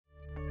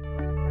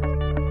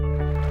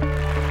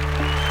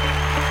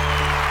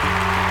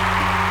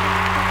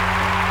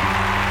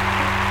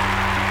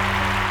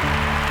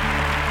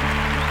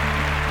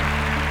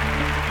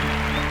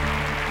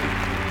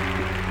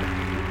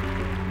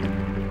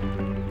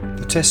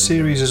The Test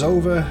series is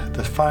over.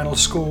 The final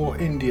score,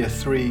 India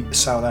 3,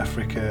 South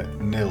Africa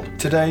 0.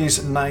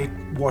 Today's Night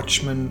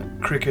Watchman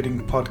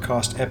cricketing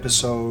podcast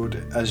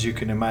episode, as you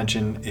can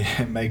imagine,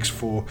 it makes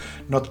for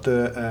not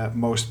the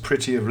most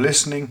pretty of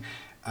listening.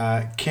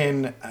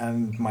 Ken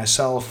and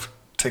myself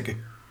take a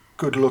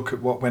good look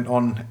at what went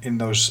on in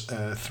those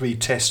 3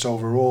 tests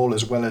overall,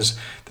 as well as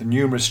the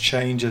numerous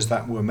changes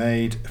that were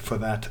made for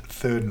that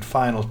third and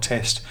final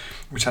test,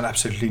 which had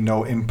absolutely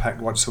no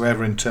impact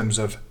whatsoever in terms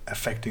of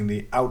affecting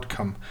the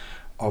outcome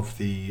of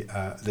the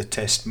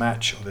test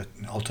match, or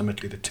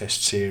ultimately the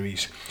test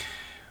series.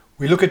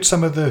 We look at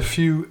some of the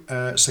few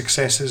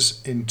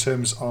successes in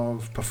terms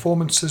of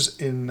performances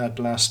in that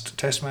last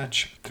test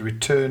match, the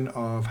return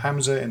of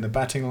Hamza in the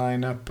batting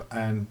lineup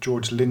and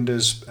George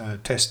Linder's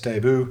test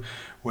debut,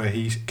 where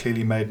he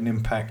clearly made an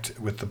impact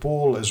with the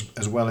ball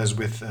as well as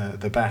with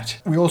the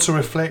bat. We also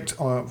reflect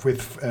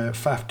with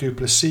Faf du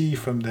Plessis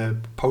from the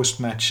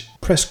post-match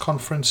press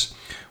conference,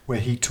 where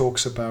he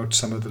talks about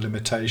some of the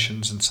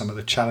limitations and some of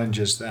the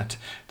challenges that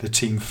the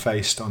team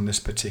faced on this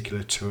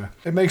particular tour.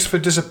 It makes for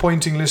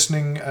disappointing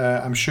listening.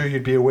 I'm sure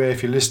you'd be aware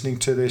if you're listening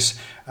to this.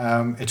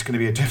 It's going to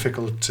be a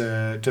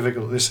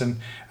difficult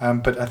listen.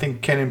 But I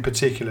think Ken in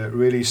particular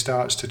really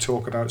starts to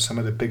talk about some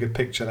of the bigger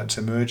picture that's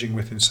emerging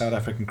within South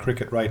African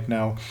cricket right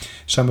now,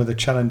 some of the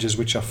challenges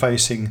which are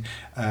facing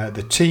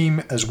the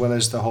team as well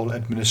as the whole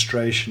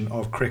administration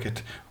of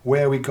cricket.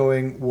 Where are we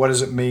going? What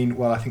does it mean?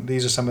 Well, I think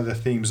these are some of the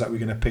themes that we're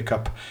going to pick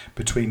up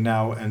between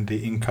now and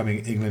the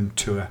incoming England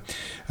tour.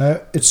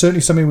 It's certainly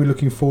something we're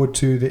looking forward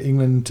to, the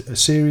England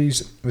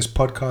series. This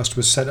podcast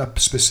was set up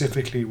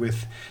specifically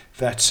with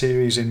that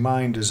series in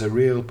mind as a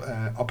real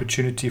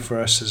opportunity for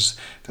us as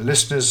the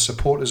listeners,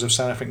 supporters of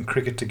South African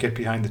cricket to get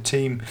behind the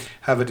team,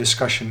 have a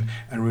discussion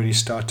and really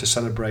start to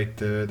celebrate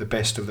the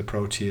best of the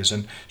Proteas.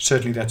 And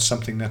certainly that's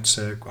something that's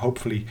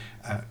hopefully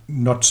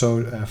not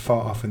so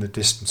far off in the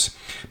distance.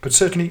 But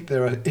certainly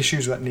there are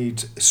issues that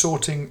need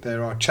sorting.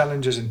 There are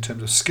challenges in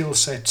terms of skill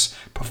sets,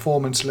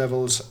 performance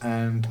levels,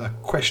 and the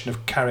question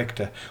of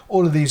character.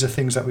 All of these are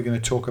things that we're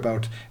going to talk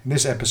about in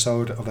this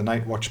episode of the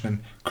Night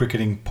Watchman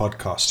Cricketing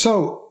Podcast.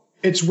 So,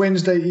 it's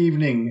Wednesday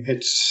evening.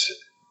 It's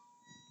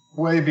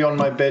way beyond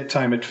my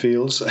bedtime, it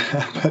feels.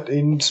 But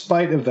in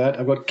spite of that,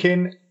 I've got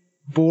Ken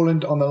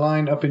Borland on the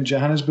line up in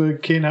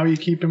Johannesburg. Ken, how are you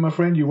keeping, my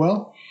friend? You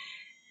well?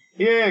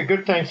 Yeah,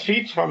 good, thanks,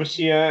 Feet.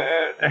 Obviously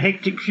a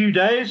hectic few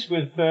days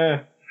with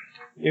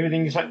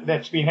everything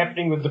that's been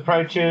happening with the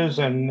Proteas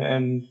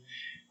and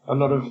a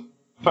lot of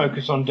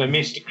focus on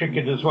domestic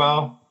cricket as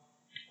well.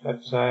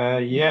 But,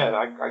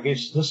 I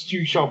guess this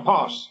too shall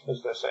pass,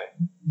 as they say.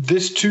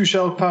 This too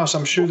shall pass.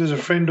 I'm sure there's a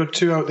friend or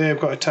two out there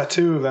who've got a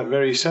tattoo of that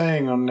very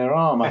saying on their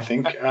arm, I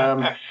think.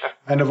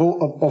 And of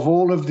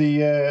all of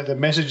the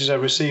messages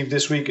I've received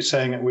this week, it's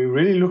saying that we're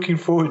really looking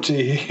forward to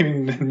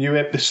hearing the new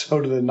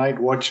episode of The Night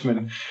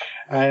Watchman.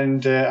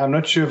 And I'm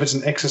not sure if it's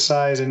an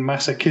exercise in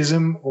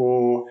masochism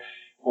or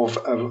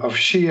of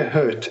sheer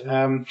hurt.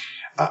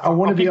 I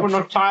want to be... People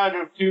not tired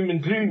of doom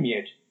and gloom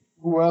yet.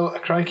 Well,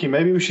 crikey,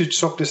 maybe we should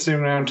swap this thing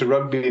around to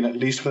rugby, and at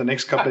least for the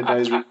next couple of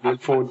days we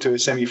look forward to a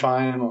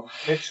semi-final.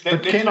 Let's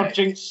not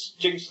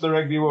jinx the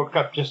Rugby World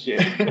Cup just yet.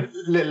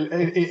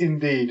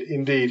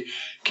 Indeed.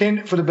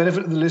 Ken, for the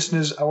benefit of the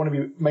listeners, I want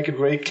to make it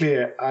very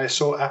clear, I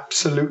saw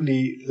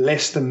absolutely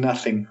less than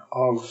nothing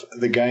of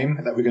the game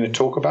that we're going to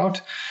talk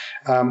about.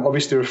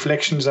 Obviously, the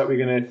reflections that we're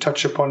going to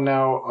touch upon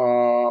now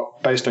are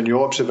based on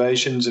your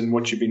observations and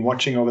what you've been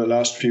watching over the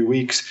last few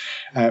weeks.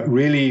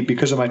 Really,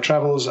 because of my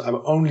travels, I've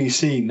only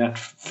seen that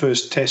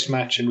first test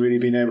match and really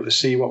been able to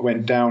see what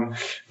went down.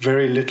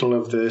 Very little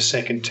of the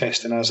second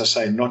test, and as I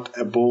say, not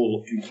a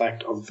ball, in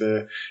fact, of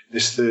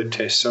this third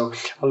test. So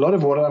a lot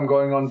of what I'm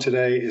going on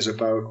today is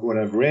about what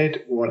I've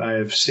read, what I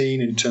have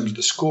seen in terms of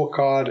the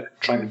scorecard,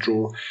 trying to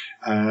draw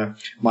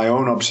my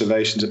own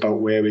observations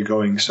about where we're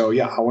going. So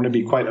yeah, I want to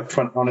be quite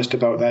upfront and honest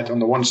about that. On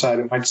the one side,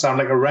 it might sound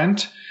like a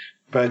rant,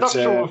 but not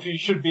sure if you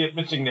should be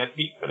admitting that,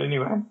 Pete, but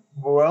anyway.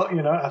 Well,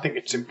 I think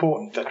it's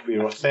important that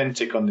we're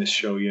authentic on this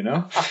show,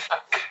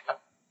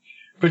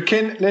 But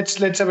Ken, let's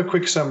have a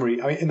quick summary.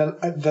 I mean, in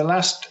the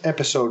last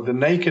episode, The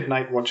Naked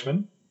Night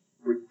Watchman,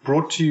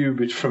 brought to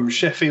you from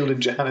Sheffield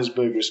and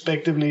Johannesburg,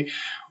 respectively,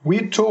 we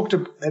had talked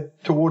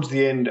towards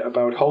the end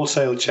about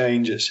wholesale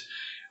changes.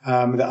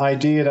 The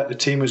idea that the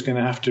team was going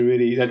to have to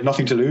really had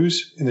nothing to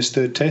lose in this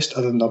third test,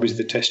 other than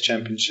obviously the Test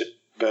Championship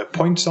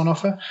points on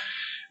offer,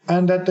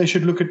 and that they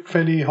should look at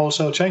fairly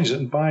wholesale changes.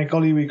 And by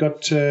golly, we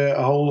got a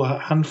whole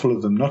handful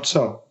of them. Not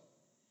so.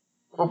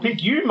 Well,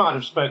 Pete, you might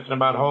have spoken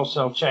about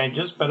wholesale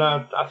changes, but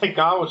I think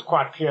I was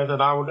quite clear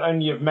that I would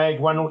only have made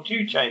 1 or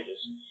 2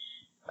 changes.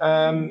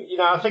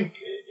 I think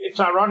it's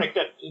ironic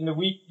that in the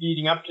week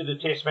leading up to the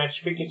Test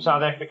match, Cricket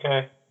South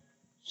Africa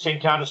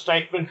sent out a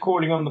statement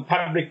calling on the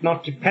public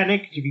not to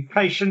panic, to be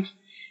patient.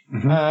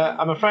 Mm-hmm.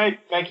 I'm afraid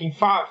making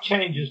 5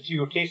 changes to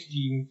your test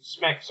team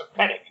smacks of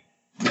panic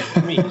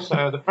to me.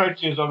 So the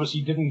Proteas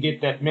obviously didn't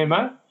get that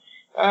memo.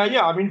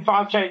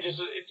 5 changes,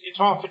 it's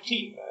half a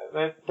team.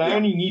 They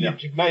only needed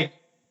to make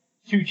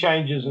 2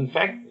 changes. In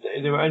fact,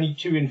 there were only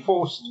 2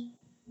 enforced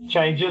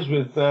changes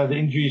with the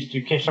injuries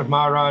to Keshav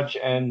Maharaj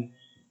and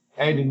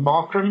Aidan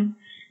Markram.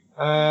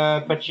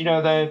 But,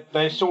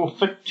 they saw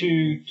fit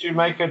to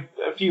make a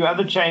few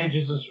other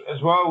changes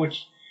as well,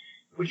 which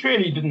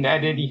really didn't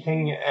add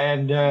anything.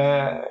 And,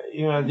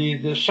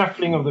 the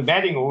shuffling of the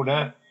batting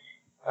order,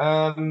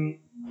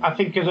 I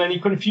think has only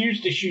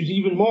confused issues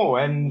even more.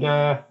 And,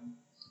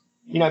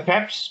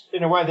 perhaps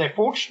in a way they're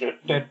fortunate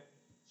that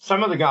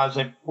some of the guys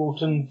they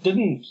brought in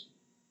didn't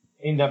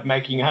end up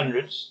making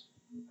hundreds,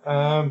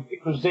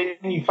 because then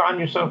you find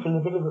yourself in a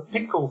bit of a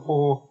pickle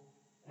for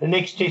the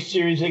next Test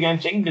series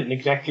against England,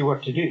 exactly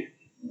what to do.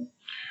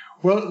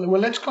 Well,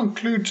 let's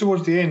conclude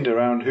towards the end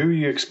around who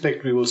you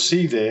expect we will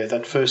see there,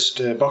 that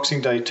first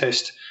Boxing Day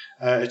Test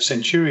at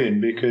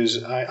Centurion,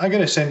 because I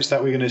get a sense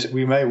that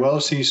we may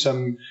well see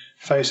some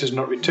faces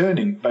not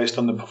returning based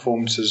on the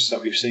performances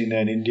that we've seen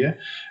there in India,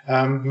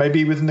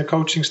 maybe within the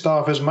coaching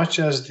staff as much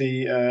as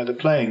the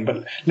playing.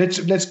 But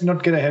let's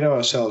not get ahead of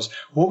ourselves.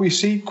 What we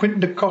see,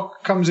 Quinton de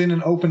Kock comes in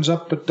and opens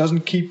up, but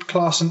doesn't keep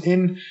Klaasen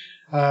in.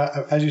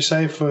 As you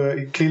say,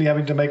 for clearly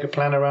having to make a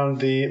plan around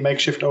the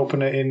makeshift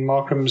opener in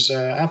Markram's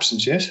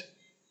absence, yes?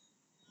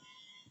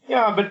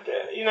 Yeah, but,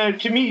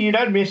 to me, you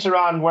don't mess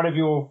around one of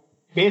your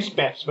best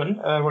batsmen,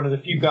 one of the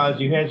few guys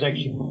who has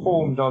actually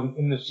performed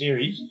in the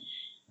series.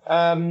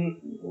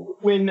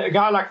 When a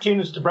guy like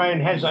Tennis de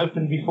Bruin has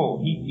opened before,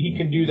 he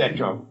can do that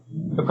job.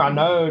 Look, I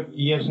know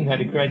he hasn't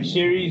had a great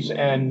series,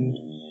 and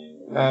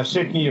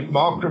certainly if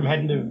Markram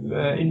hadn't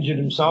have injured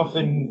himself,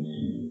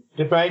 then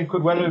de Bruin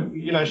could well have,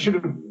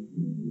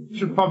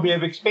 should probably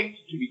have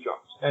expected to be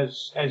dropped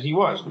as he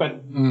was.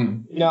 But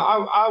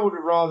I would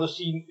have rather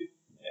seen,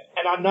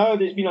 and I know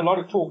there's been a lot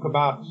of talk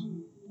about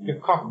de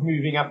Kock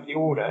moving up the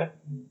order,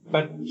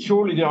 but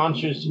surely the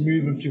answer is to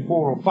move him to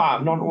 4 or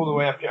 5, not all the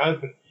way up to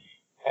open.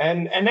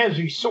 And as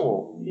we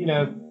saw,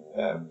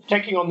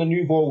 taking on the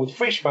new ball with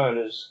fresh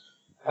bowlers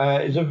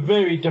is a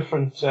very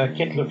different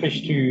kettle of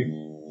fish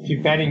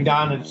to batting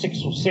down at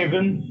 6 or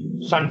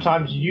 7.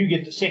 Sometimes you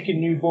get the second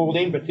new ball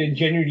then, but then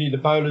generally the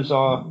bowlers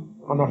are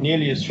not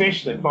nearly as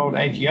fresh. They've bowled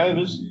 80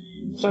 overs.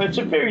 So it's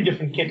a very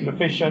different kettle of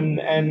fish.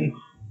 And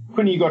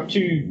Quinny got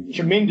 2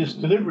 tremendous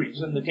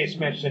deliveries in the Test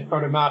match that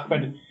got him out,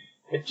 but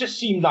it just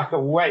seemed like a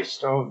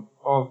waste of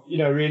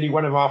really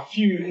one of our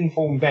few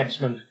informed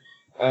batsmen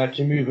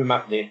to move him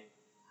up there.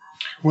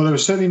 Well, there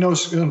was certainly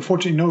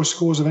unfortunately no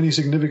scores of any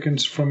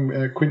significance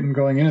from Quinton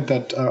going in at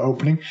that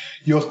opening.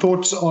 Your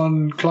thoughts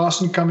on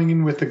Klaasen coming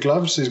in with the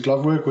gloves? His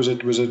glove work, was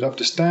it up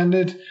to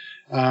standard?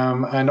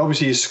 And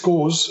obviously his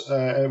scores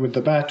with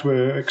the bat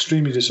were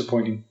extremely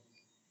disappointing.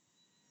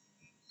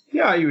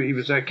 Yeah, he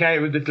was okay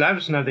with the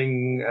gloves.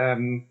 Nothing,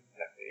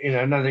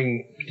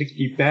 nothing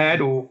particularly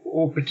bad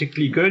or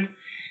particularly good.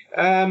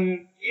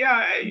 I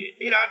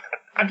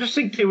just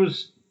think there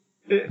was.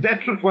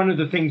 That's one of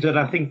the things that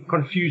I think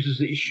confuses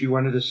the issue,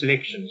 one of the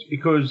selections,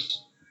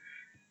 because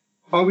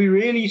are we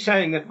really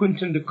saying that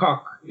Quinton de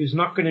Kock is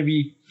not going to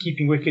be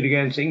keeping wicket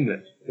against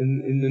England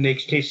in the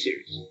next Test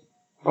series?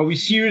 Are we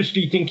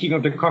seriously thinking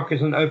of de Kock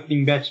as an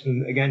opening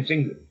batsman against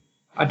England?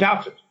 I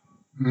doubt it.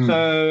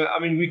 So,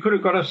 we could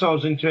have got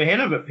ourselves into a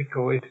hell of a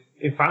pickle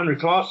if Heinrich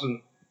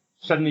Klaasen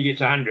suddenly gets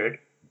 100.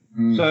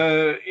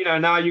 So,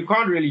 now you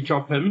can't really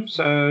drop him.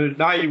 So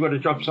now you've got to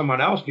drop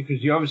someone else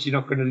because you're obviously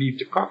not going to leave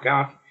de Kock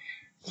out.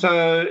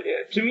 So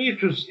to me,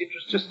 it was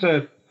just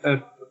a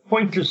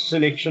pointless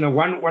selection,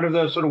 one of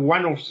those sort of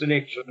one-off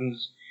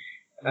selections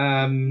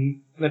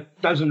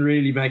that doesn't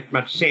really make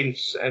much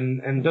sense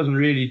and doesn't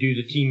really do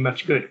the team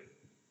much good.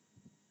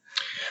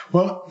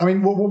 Well,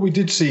 what we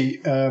did see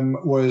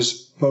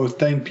was both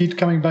Dane Peat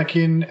coming back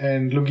in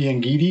and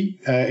Lungi Ngidi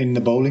in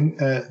the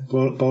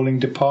bowling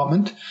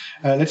department.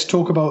 Let's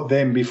talk about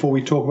them before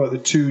we talk about the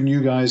 2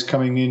 new guys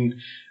coming in.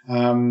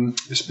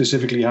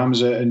 Specifically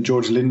Hamza and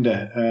George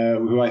Linder,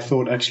 who I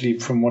thought actually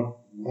from what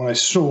I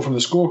saw from the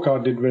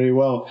scorecard did very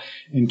well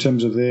in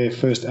terms of their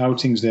first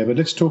outings there. But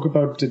let's talk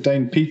about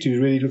Dane Peat, who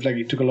really looked like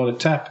he took a lot of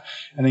tap,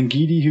 and then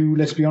Ngidi, who,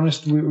 let's be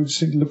honest,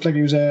 looked like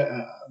he was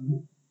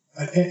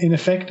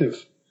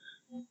ineffective.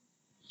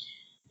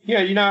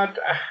 Yeah,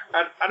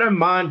 I don't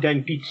mind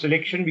Dane Peat's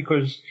selection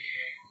because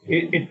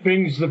it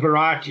brings the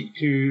variety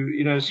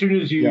to, as soon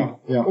as you,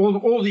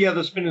 all the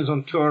other spinners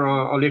on tour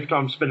are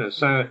left-arm spinners.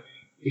 So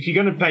if you're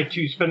going to play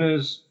 2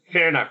 spinners,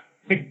 fair enough.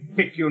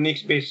 Pick your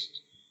next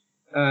best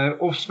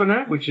off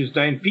spinner, which is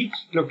Dane Peat.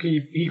 Look,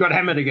 he got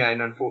hammered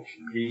again,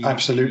 unfortunately.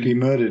 Absolutely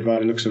murdered by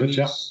the looks of it,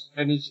 yeah.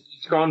 And he's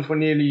gone for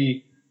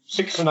nearly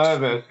 6 and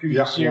over through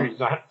the series.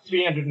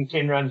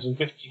 310 runs in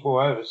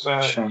 54 overs.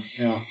 So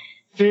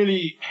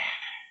clearly,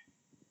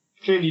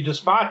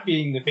 despite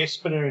being the best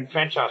spinner in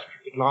franchise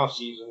cricket last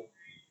season,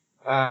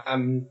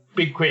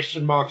 big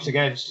question marks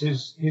against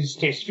his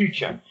Test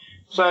future.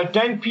 So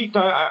Dane Peat,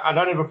 I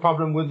don't have a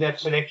problem with that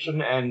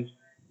selection, and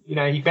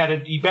he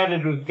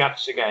batted with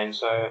guts again,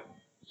 so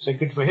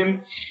good for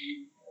him.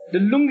 The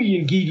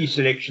Lungi Ngidi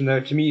selection,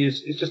 though, to me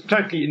is just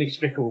totally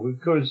inexplicable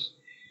because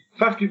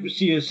Faf du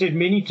Plessis has said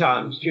many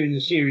times during the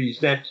series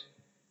that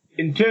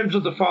in terms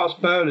of the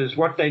fast bowlers,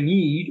 what they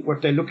need,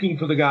 what they're looking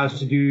for the guys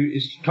to do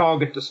is to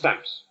target the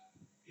stumps,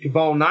 to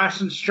bowl nice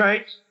and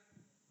straight,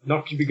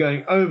 not to be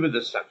going over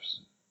the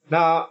stumps.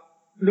 Now,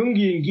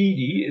 Lungi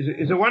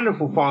Ngidi is a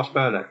wonderful fast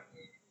bowler,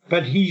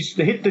 but he's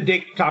the hit the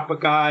deck type of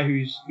guy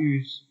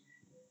who's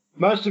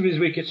most of his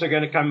wickets are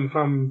going to come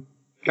from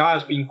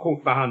guys being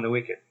caught behind the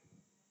wicket.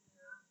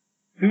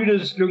 Who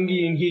does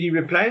Lungi Ngidi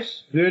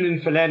replace?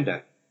 Vernon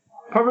Philander.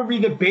 Probably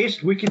the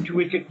best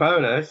wicket-to-wicket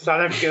bowler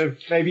South Africa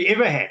maybe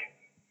ever had.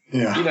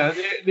 Yeah. You know,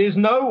 there's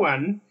no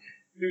one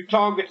who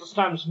targets the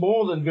stumps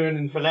more than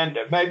Vernon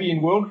Philander, maybe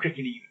in world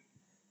cricket even.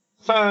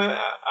 So,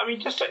 I mean,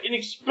 just an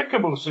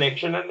inexplicable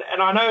selection.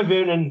 And I know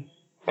Vernon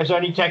has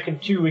only taken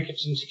 2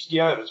 wickets in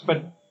 60 overs,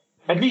 but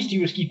at least he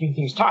was keeping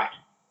things tight.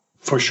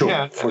 For sure,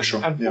 Yeah, for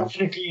sure.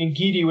 Unfortunately,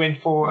 Ngidi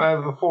went for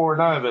over 4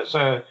 and over,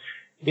 so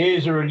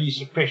there's a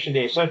release of pressure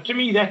there. So to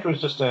me, that was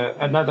just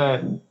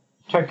another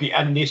totally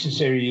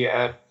unnecessary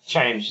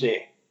change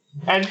there.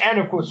 And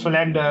of course,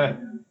 Philander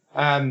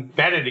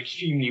batted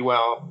extremely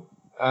well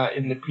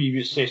in the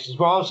previous test as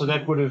well, so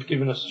that would have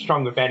given us a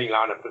stronger batting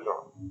lineup as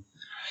well.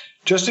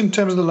 Just in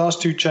terms of the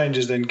last 2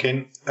 changes then,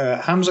 Ken,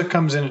 Hamza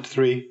comes in at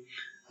 3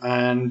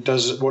 and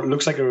does what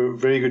looks like a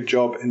very good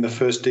job in the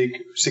first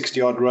dig,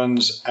 60-odd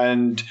runs,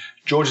 and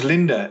George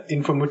Linder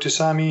in for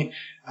Mutasami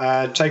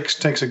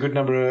takes a good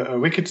number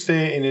of wickets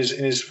there in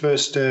his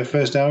first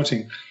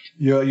outing.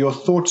 Your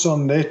thoughts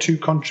on their 2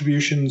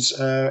 contributions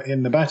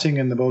in the batting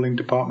and the bowling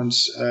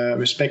departments,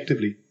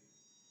 respectively?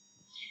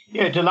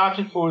 Yeah,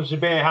 delighted for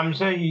Zubair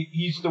Hamza.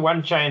 He's the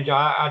one change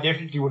I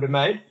definitely would have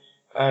made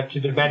to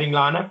the batting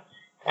lineup.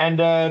 And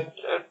a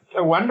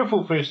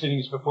wonderful first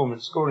innings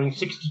performance, scoring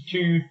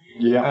 62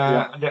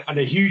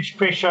 under huge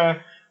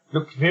pressure,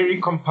 looked very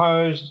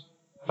composed,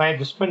 played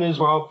the spinners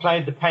well,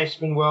 played the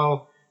pacemen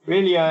well.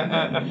 Really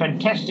a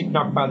fantastic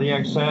knock by the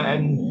youngster,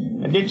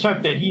 and let's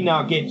hope that he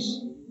now gets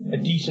a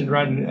decent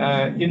run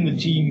in the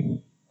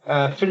team,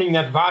 filling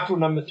that vital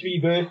number 3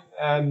 berth.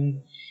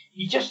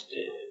 He just,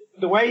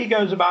 the way he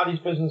goes about his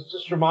business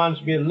just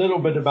reminds me a little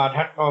bit of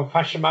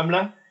Hashim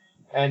Amla.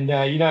 And,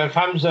 if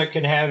Hamza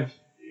can have,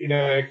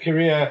 a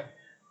career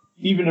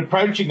even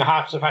approaching the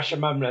heights of Hashim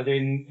Amla,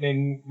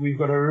 then we've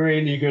got a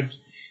really good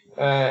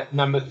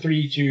number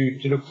 3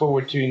 to look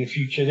forward to in the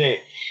future there.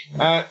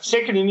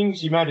 Second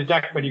innings, he made a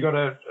duck, but he got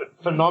a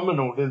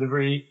phenomenal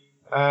delivery.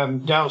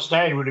 Dale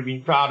Steyn would have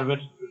been proud of it.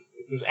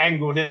 It was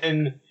angled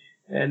in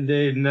and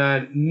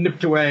then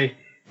nipped away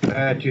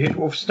to hit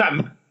off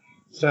stump.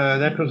 So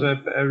that was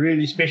a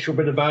really special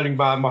bit of bowling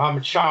by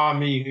Mohammad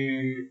Shami,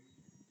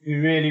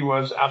 who really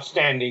was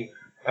outstanding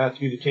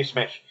through the test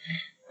match.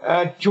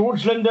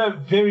 George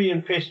Linder, very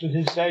impressed with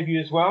his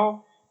debut as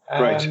well.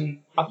 Right.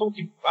 I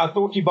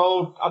thought he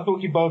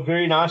bowled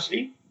very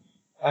nicely.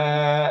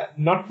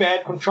 Not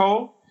bad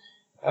control,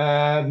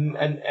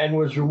 and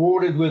was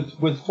rewarded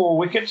with 4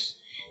 wickets,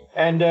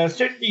 and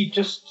certainly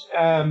just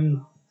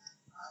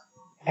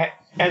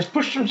has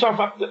pushed himself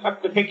up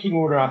the pecking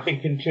order. I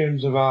think in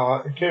terms of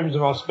our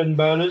spin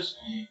bowlers.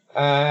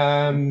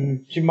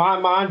 To my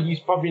mind, he's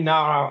probably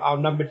now our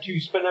number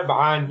 2 spinner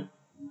behind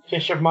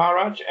Keshav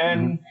Maharaj,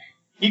 and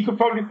he could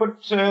probably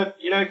put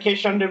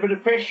Kesh under a bit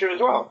of pressure as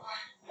well.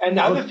 And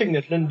the other thing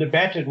that Linder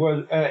added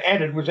was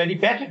that he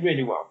batted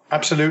really well.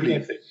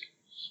 Absolutely.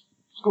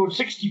 Scored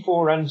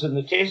 64 runs in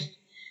the test,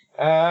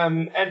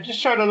 and just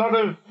showed a lot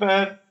of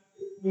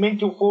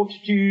mental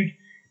fortitude,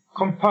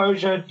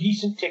 composure,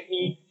 decent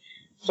technique.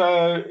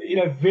 So,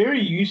 very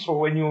useful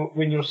when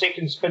your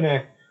second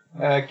spinner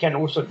can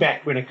also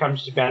bat when it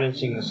comes to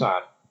balancing the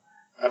side.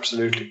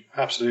 Absolutely.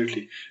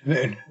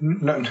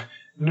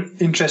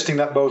 Interesting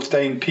that both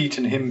Dane Pete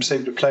and him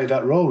seem to play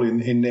that role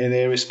in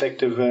their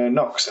respective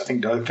knocks. I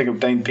think of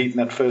Dane Pete in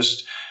that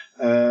first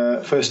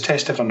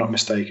test, if I'm not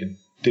mistaken,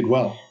 did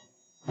well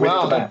with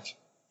the bat.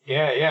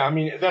 Yeah. I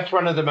mean, that's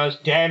one of the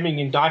most damning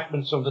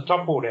indictments of the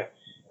top order,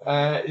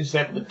 is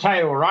that the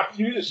tail right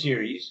through the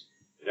series,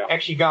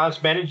 actually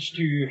guys managed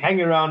to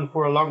hang around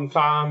for a long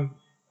time,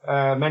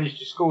 managed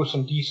to score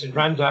some decent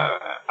runs. I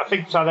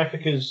think South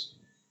Africa's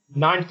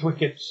 9th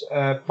wicket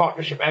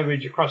partnership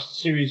average across the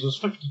series was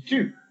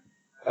 52,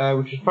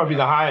 which is probably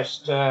the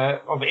highest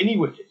of any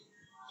wicket.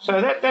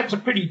 So that's a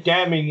pretty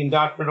damning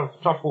indictment of the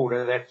top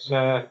order. That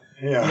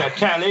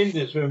tail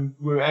enders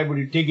were able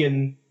to dig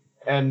in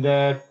and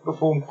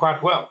perform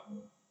quite well.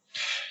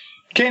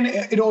 Ken,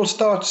 it all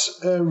starts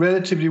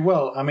relatively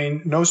well. I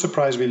mean, no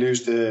surprise we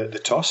lose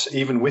the toss,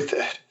 even with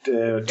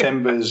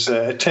Temba's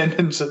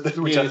attendance,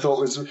 which I thought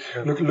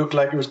looked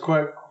like it was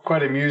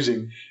quite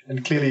amusing,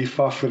 and clearly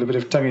Faf with a bit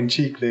of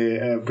tongue-in-cheek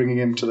there, bringing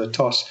him to the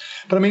toss.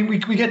 But I mean, we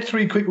get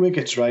 3 quick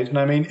wickets, right? And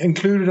I mean,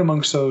 included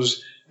amongst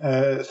those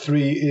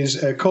 3 is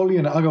Kohli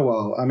and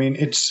Agarwal. I mean,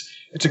 it's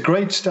a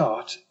great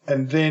start,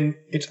 and then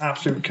it's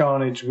absolute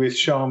carnage with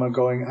Sharma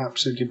going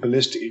absolutely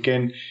ballistic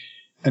again.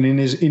 And in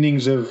his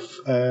innings of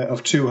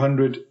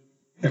 200,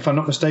 if I'm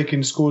not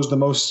mistaken, scores the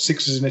most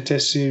 6s in a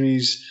Test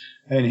series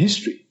in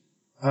history.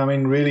 I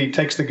mean, really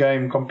takes the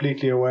game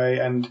completely away,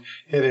 and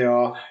here they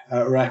are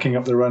racking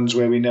up the runs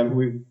where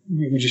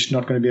we're just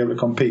not going to be able to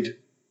compete.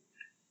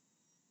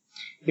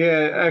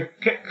 Yeah,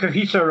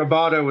 Kagiso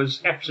Rabada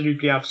was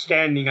absolutely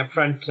outstanding up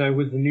front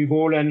with the new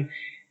ball, and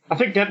I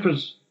think that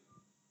was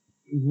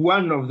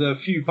one of the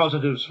few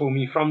positives for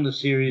me from the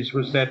series,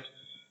 was that,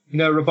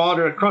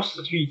 Rabada across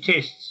the 3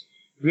 tests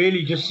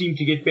really just seemed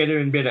to get better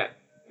and better.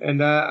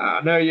 And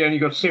I know he only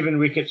got 7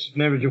 wickets,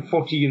 an average of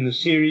 40 in the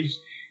series,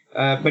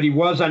 but he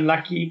was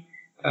unlucky.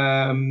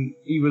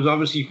 He was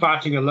obviously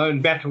fighting a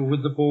lone battle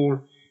with the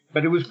ball,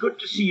 but it was good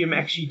to see him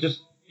actually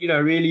just,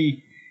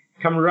 really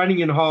come running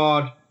in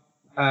hard,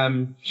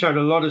 showed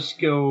a lot of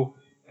skill,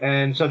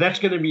 and so that's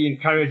going to be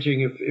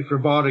encouraging if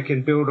Rabada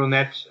can build on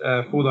that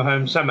for the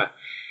home summer.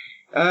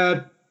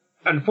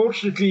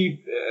 Unfortunately,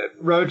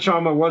 Rohit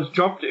Sharma was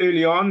dropped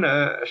early on,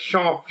 a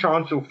sharp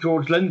chance of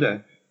George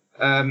Linder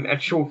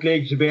at short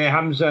leg. Zubair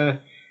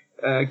Hamza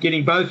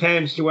getting both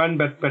hands to one,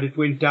 but it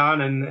went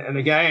down, and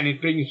again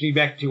it brings me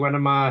back to one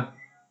of my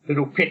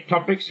little pet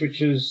topics,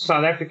 which is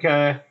South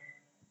Africa.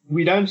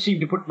 We don't seem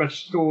to put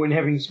much store in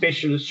having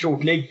specialist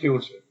short leg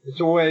fieldsmen. It's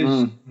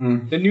always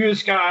the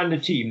newest guy on the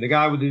team, the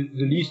guy with the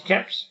least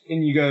caps,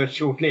 in you go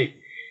short leg.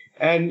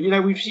 And,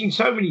 we've seen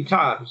so many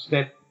times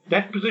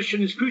that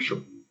position is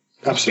crucial.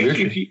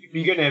 Absolutely. Especially if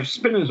you're going to have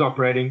spinners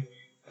operating,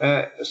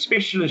 a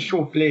specialist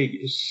short leg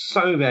is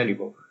so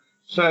valuable.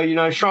 So,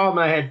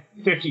 Sharma had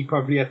 30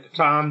 probably at the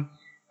time.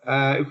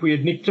 If we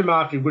had nicked him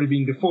out, it would have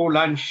been before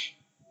lunch.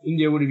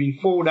 India would have been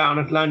 4 down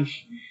at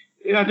lunch.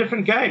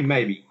 Different game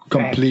maybe.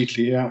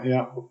 Completely,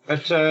 yeah.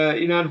 But,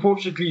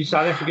 unfortunately,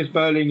 South Africa's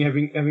bowling,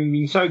 having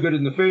been so good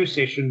in the first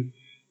session,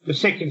 the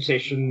second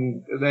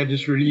session, they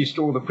just released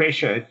all the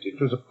pressure.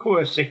 It was a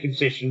poor second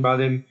session by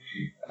them.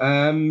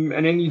 And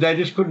then they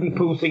just couldn't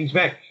pull things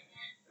back.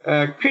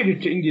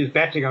 Credit to India's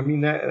batting. I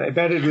mean, they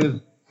batted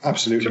with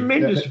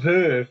tremendous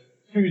verve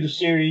through the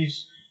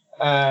series.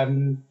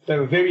 They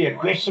were very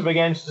aggressive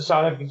against the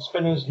South African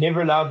spinners,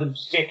 never allowed them to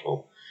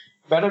settle.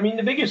 But, I mean,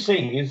 the biggest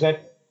thing is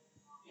that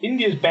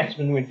India's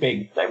batsmen went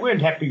big. They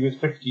weren't happy with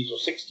 50s or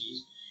 60s.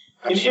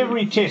 Absolutely. In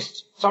every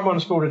test, someone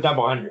scored a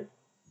double 100,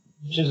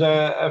 which is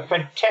a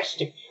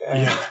fantastic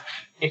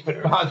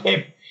effort by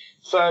them.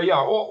 So,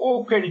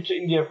 all credit to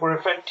India for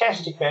a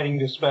fantastic batting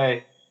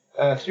display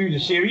through the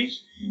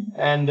series.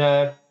 And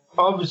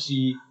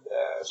obviously,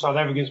 South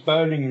Africa's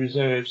bowling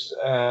reserves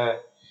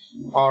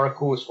are a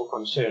cause for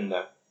concern,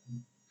 though.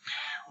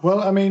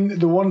 Well, I mean,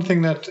 the one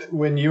thing that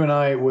when you and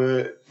I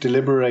were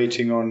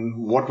deliberating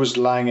on what was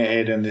lying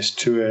ahead in this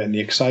tour and the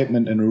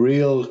excitement and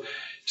real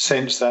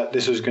sense that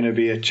this was going to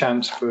be a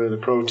chance for the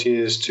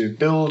Proteas to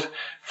build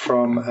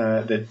from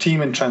the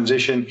team in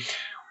transition,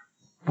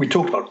 we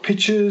talked about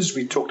pitches,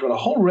 we talked about a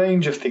whole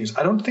range of things.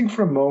 I don't think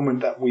for a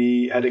moment that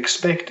we had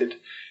expected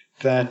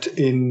that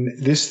in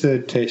this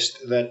third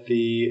test that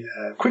the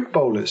quick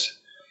bowlers,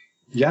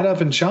 Yadav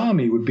and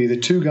Shami, would be the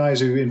 2 guys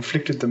who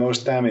inflicted the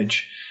most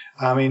damage.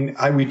 I mean,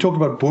 we talked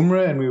about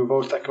Bumrah, and we were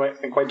both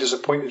quite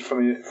disappointed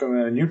from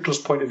a neutral's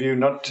point of view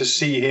not to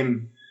see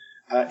him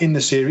in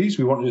the series.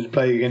 We wanted to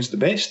play against the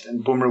best,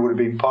 and Bumrah would have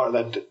been part of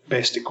that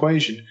best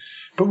equation.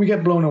 But we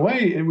get blown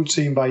away, it would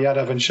seem, by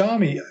Yadav and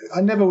Shami. I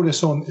never would have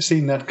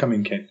seen that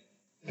coming, Ken.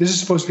 This is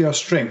supposed to be our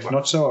strength,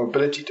 not so our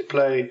ability to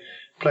play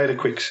the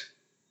quicks.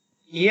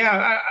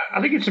 Yeah,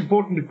 I think it's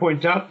important to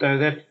point out, though,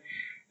 that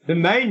the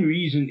main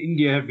reason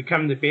India have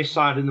become the best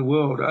side in the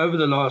world over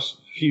the last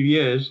few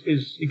years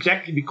is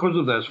exactly because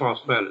of those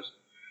fast bowlers.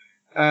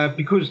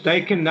 Because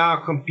they can now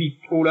compete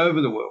all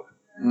over the world.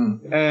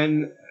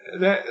 And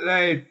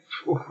I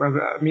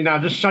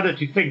just shudder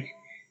to think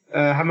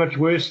how much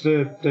worse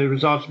the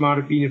results might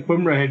have been if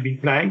Bumrah had been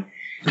playing.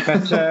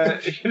 But,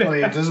 well,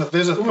 yeah,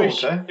 there's a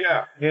thought,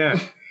 eh? Yeah.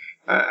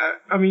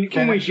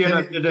 Umesh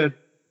Yadav did a...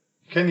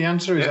 Ken, the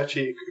answer is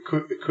actually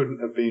it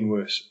couldn't have been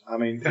worse. I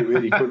mean, it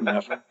really couldn't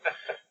have.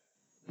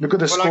 Look at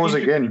the scores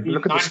again.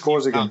 Look at the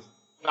scores again.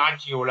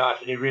 90 all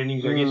out in every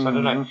innings, I guess. I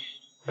don't know.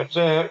 But,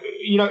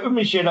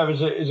 Umesh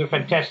Yadav is a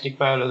fantastic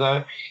bowler,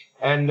 though.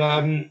 And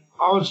I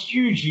was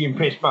hugely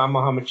impressed by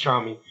Mohammad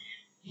Shami.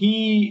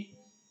 He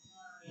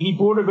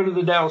brought a bit of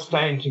the Dale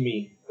Steyn to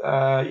me.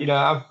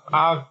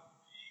 I've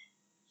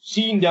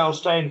seen Dale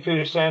Steyn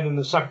firsthand in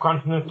the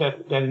subcontinent,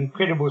 that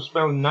incredible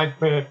spell in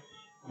Nagpur,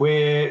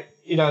 where,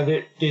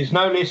 there's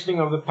no lessening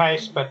of the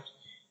pace, but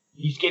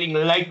he's getting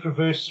late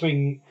reverse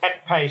swing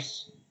at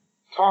pace,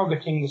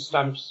 targeting the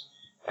stumps.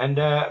 And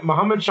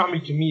Mohammad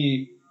Shami, to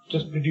me,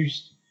 just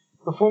produced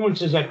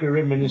performances that were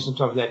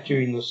reminiscent of that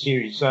during the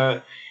series.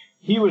 So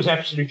he was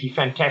absolutely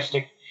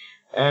fantastic.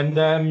 And,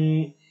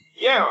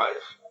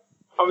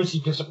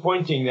 obviously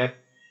disappointing that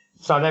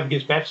South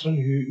Africa's batsmen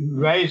who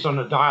raised on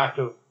a diet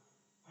of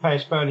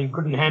pace bowling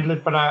couldn't handle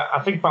it. But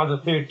I think by the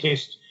third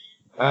test,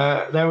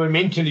 they were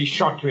mentally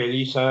shot,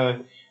 really.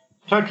 So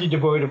totally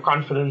devoid of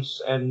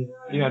confidence. And,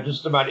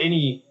 just about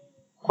any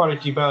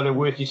quality bowler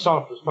worth his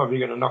salt was probably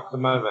going to knock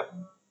them over.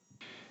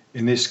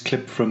 In this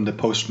clip from the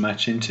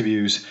post-match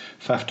interviews,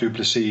 Faf du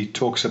Plessis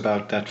talks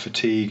about that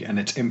fatigue and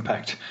its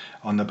impact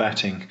on the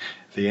batting,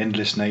 the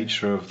endless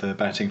nature of the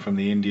batting from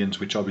the Indians,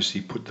 which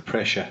obviously put the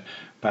pressure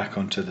back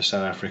onto the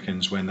South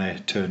Africans when they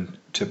turned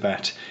to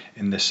bat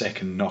in the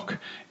second knock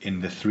in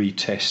the 3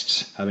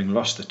 tests, having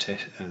lost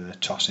the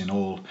toss in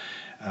all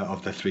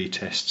of the 3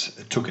 tests.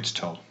 It took its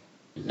toll.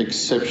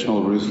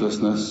 Exceptional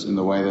ruthlessness in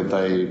the way that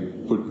they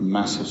put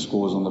massive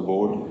scores on the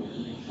board.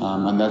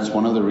 And that's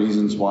one of the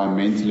reasons why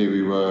mentally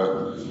we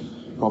were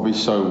probably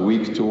so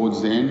weak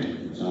towards the end.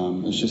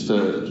 It's just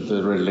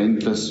the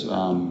relentless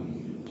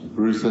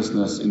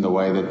ruthlessness in the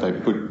way that they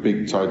put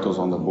big totals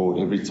on the board.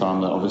 Every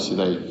time they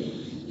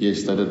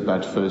did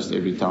bat first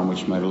every time,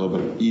 which made it a little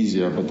bit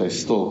easier, but they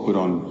still put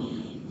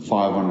on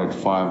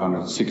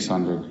 500,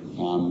 600.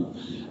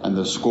 And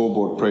the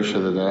scoreboard pressure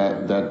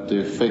that the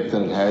effect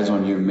that it has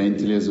on you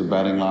mentally as a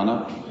batting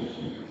lineup,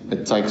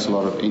 it takes a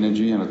lot of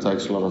energy and it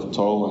takes a lot of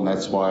toll, and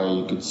that's why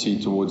you could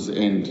see towards the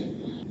end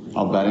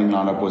our batting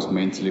lineup was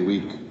mentally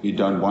weak. You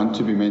don't want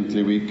to be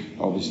mentally weak.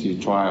 Obviously,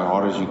 you try as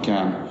hard as you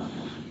can,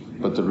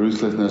 but the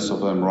ruthlessness of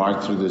them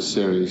right through this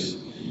series,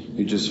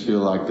 you just feel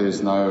like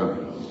there's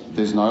no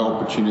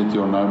opportunity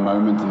or no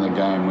moment in the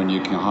game when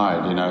you can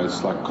hide. You know,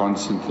 it's like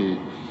constantly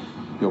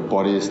your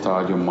body is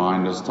tired, your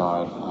mind is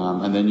tired,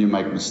 and then you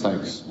make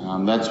mistakes.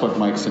 That's what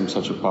makes them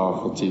such a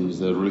powerful team, is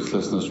the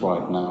ruthlessness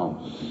right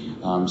now.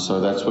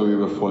 So that's where we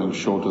were falling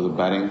short of the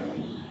batting.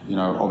 You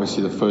know,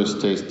 obviously the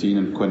first test, Dean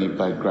and Quinny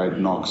played great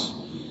knocks,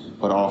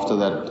 but after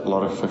that, a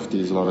lot of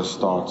 50s, a lot of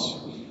starts,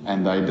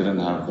 and they didn't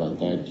have that.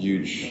 They had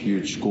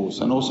huge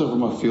scores. And also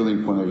from a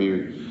fielding point of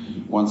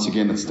view, once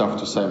again, it's tough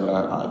to say,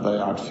 but they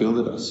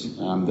outfielded us.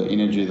 The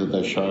energy that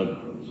they showed,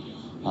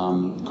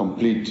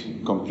 complete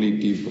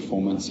team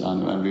performance,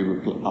 and we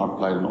were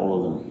outplayed in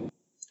all of them.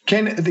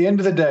 Ken, at the end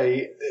of the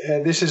day,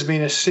 this has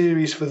been a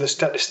series for the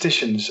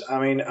statisticians. I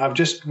mean,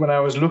 when I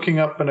was looking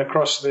up and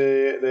across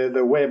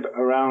the web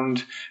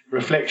around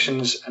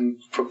reflections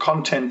and for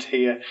content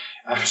here,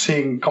 I'm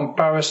seeing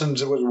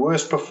comparisons. It was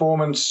worst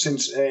performance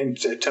since in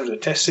terms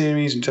of Test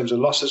series, in terms of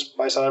losses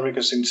by South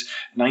Africa since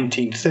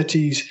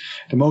 1930s.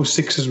 The most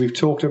sixes we've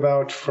talked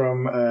about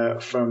from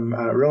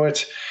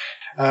Rohit.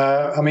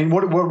 I mean,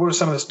 what were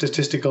some of the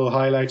statistical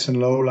highlights and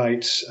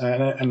lowlights?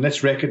 And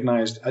let's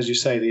recognise, as you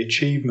say, the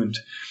achievement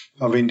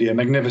of India.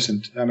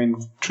 Magnificent. I mean,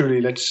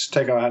 truly, let's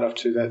take our hat off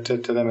to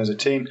them as a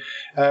team.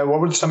 What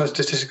were some of the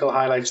statistical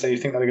highlights that you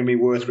think that are going to be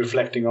worth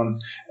reflecting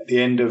on at the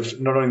end of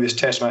not only this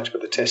Test match,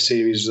 but the Test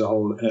series as a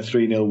whole, in a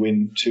 3-0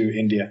 win to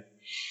India?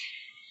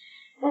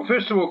 Well,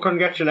 first of all,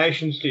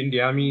 congratulations to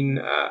India. I mean,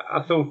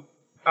 I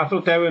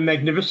thought they were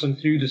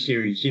magnificent through the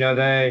series. You know,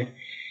 they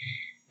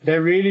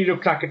really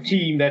look like a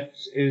team that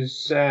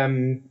is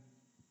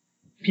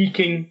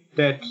peaking.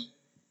 That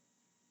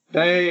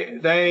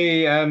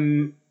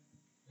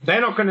they're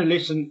not going to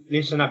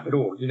lessen up at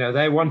all. You know,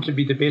 they want to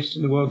be the best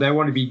in the world. They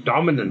want to be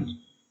dominant.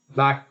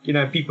 Like, you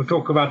know, people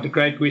talk about the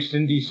great West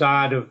Indies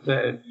side of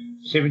the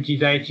 70s,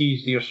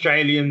 80s, the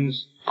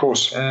Australians, of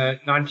course,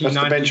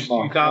 1990s,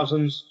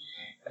 2000s,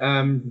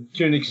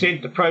 to an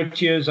extent the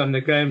Proteas under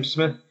Graham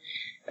Smith,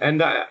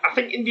 and I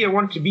think India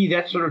want to be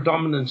that sort of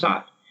dominant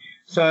side.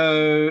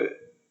 So,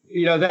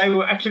 you know, they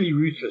were actually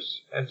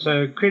ruthless. And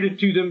so credit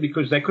to them,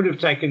 because they could have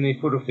taken their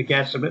foot off the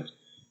gas a bit,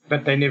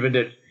 but they never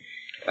did.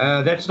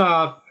 That's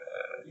now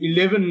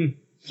 11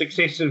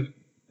 successive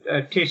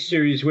Test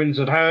series wins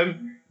at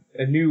home,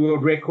 a new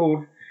world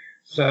record.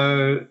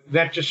 So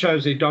that just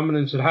shows their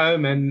dominance at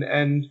home.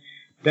 And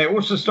they're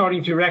also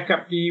starting to rack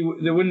up the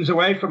wins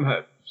away from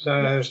home. So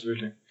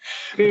absolutely.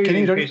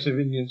 Very impressive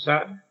Indian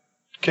side.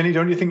 Kenny,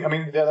 don't you think, I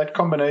mean, that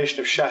combination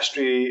of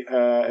Shastri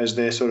as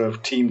their sort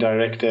of team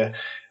director,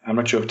 I'm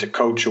not sure if it's a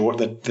coach or what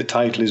the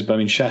title is, but I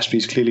mean, Shastri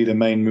is clearly the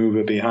main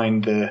mover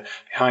behind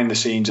the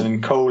scenes, and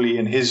then Kohli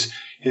and his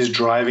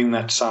driving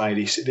that side,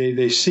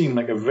 they seem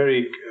like a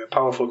very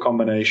powerful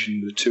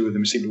combination. The two of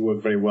them seem to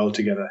work very well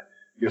together.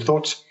 Your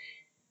thoughts?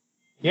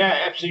 Yeah,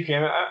 absolutely.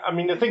 I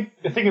mean, the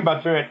thing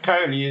about Virat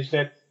Kohli is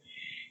that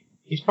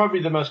he's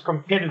probably the most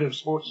competitive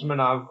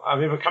sportsman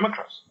I've ever come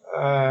across.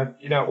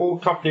 You know, all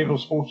top-level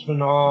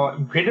sportsmen are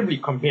incredibly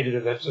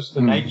competitive. That's just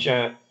the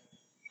nature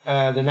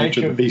of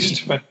the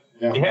beast. But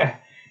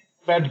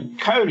but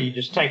Kohli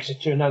just takes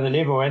it to another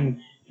level.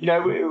 And you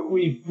know,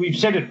 we've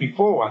said it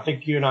before. I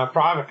think you and I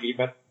privately,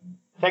 but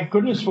thank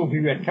goodness for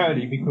Virat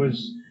Kohli,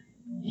 because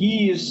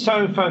he is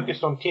so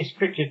focused on Test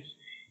cricket.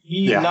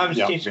 He loves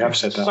Test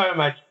cricket so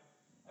much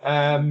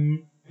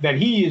that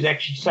he is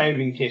actually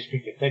saving Test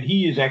cricket. That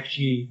he is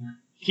actually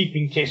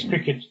keeping Test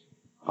cricket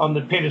on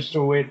the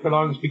pedestal where it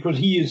belongs, because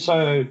he is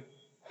so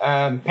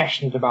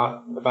passionate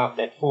about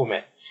that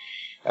format.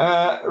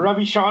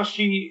 Ravi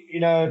Shastri, you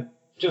know,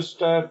 just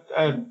so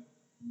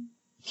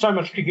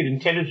much cricket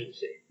intelligence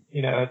there.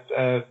 You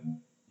know,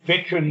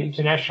 veteran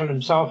international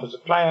himself as a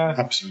player.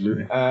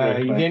 Absolutely.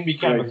 He then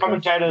became a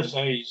commentator,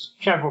 so he's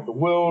travelled the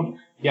world.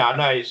 Yeah, I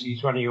know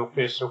he's one of your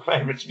personal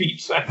favourite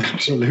speeds. So.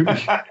 Absolutely.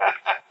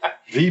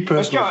 The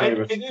personal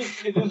favourite.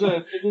 It is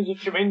a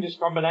tremendous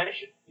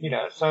combination. You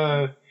know,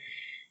 so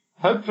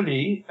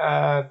hopefully,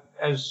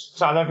 as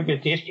South Africa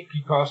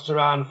desperately cast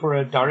around for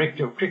a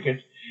director of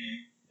cricket,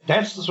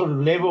 that's the sort of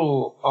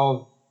level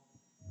of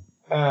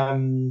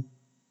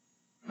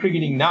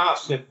cricketing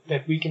nous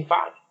that we can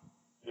find.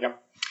 Yeah.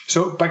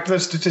 So back to the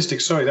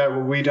statistics. Sorry, that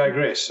we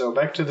digress. So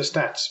back to the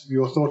stats.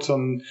 Your thoughts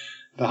on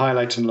the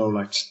highlights and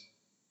lowlights?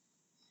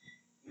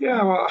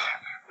 Yeah, well,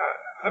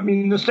 I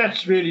mean, the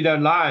stats really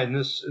don't lie in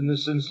this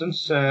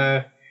instance.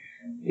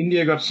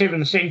 India got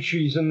 7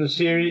 centuries in the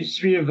series,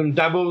 3 of them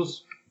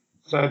doubles.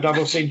 So a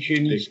double century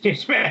in each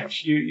test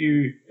match.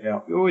 You're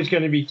always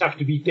going to be tough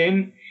to beat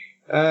then.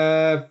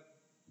 How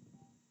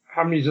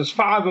many is this?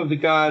 5 of the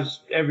guys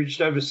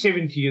averaged over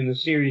 70 in the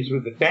series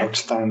with the bat.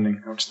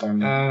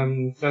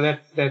 Outstanding. So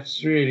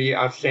that's really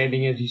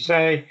outstanding, as you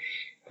say.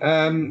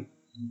 In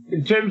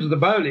terms of the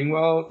bowling,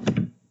 well,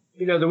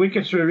 the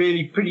wickets were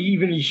really pretty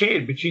evenly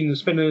shared between the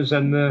spinners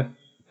and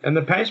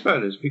the pace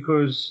bowlers,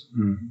 because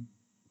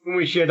when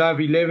we shared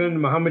over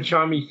 11, Mohammad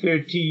Shami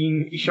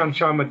 13, Ishant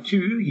Sharma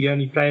 2. He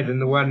only played in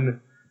the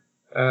one.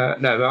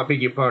 No, I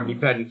beg your pardon. He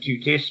played in 2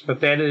 tests, but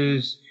that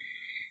is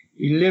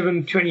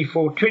 11,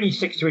 24,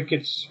 26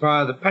 wickets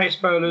via the pace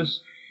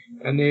bowlers,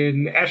 and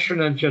then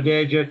Ashwin and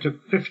Jadeja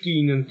took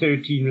 15 and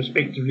 13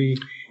 respectively.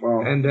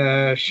 Wow. And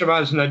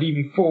Shabazz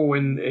Nadeem 4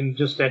 in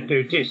just that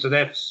 3rd test. So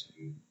that's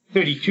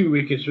 32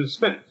 wickets with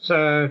spin.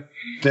 So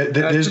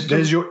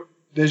there's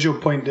your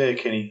point there,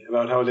 Kenny,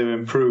 about how they've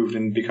improved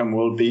and become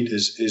world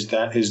beaters. Is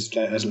that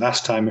as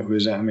last time it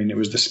was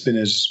the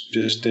spinners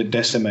just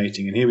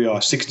decimating, and here we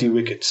are, 60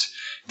 wickets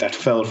that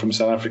fell from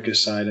South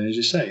Africa's side, and as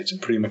you say, it's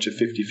pretty much a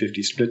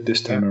 50-50 split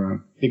this time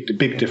around.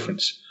 Big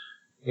difference.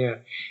 Yeah,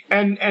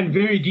 and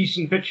very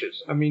decent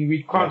pitches. I mean,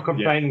 we can't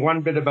complain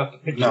one bit about the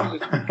pitches. No.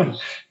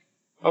 It's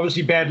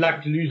obviously bad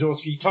luck to lose all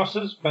 3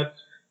 tosses, but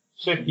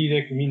certainly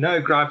there can be no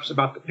gripes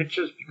about the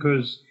pitches,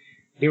 because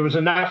there was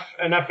enough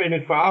in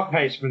it for our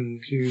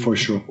pacemen to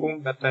perform,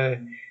 but they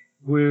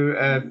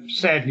were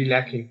sadly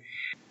lacking.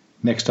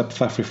 Next up,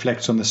 Faf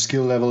reflects on the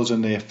skill levels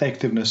and the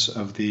effectiveness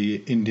of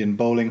the Indian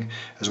bowling,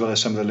 as well as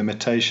some of the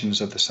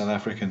limitations of the South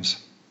Africans.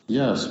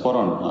 Yeah, spot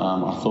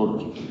on. I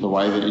thought the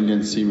way the Indian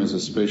seamers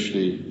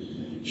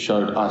especially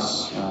showed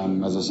us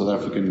as a South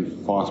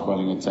African fast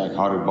bowling attack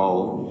how to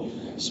bowl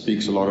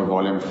speaks a lot of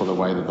volume for the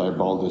way that they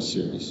bowled this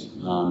series.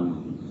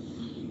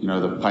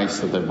 The pace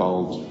that they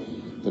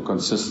bowled, the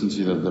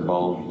consistency that they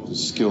bowled, the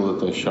skill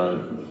that they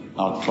showed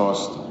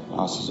outclassed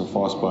us as a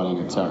fast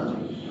bowling attack.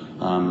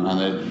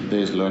 And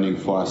there's learning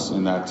for us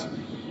in that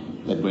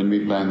when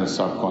we play in the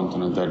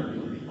subcontinent, that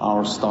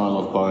our style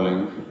of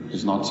bowling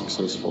is not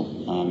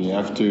successful. You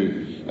have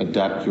to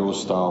adapt your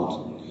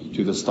style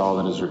to the style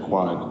that is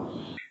required.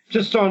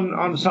 Just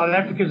on South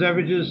Africa's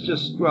averages,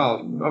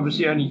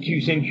 obviously only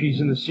 2 centuries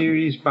in the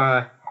series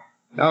by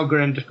Elgar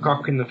and de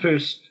Kock in the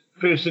first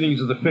innings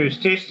of the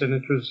first test, and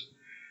it was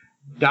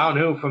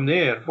downhill from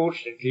there,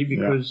 unfortunately,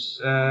 because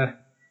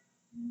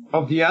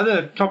of the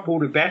other top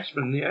order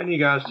batsmen, the only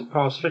guys to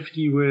pass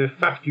 50 were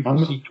Faf du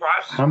Plessis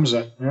twice.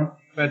 Hamza, yeah.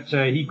 But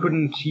he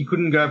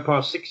couldn't go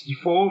past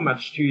 64,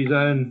 much to his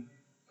own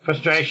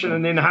frustration,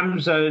 and then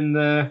Hamza in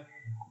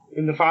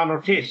the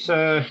final test.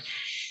 So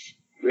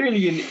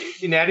really an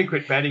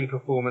inadequate batting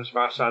performance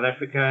by South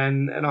Africa,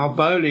 and our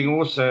bowling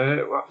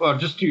also. Well,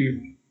 just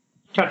to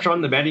touch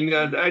on the batting,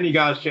 the only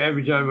guys to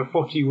average over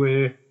 40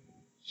 were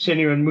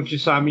Senior and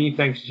Mutusami,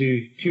 thanks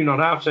to 2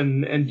 not out,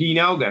 and Dean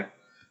Elgar.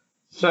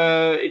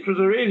 So it was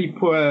a really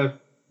poor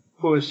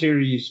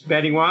series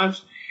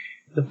batting-wise.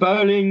 The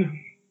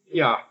bowling,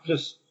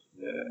 just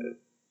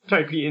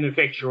totally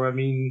ineffectual. I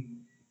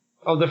mean,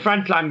 of the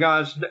frontline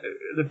guys,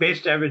 the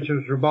best average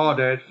was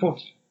Rabada at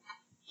 40.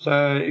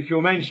 So if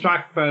your main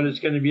strike bowler is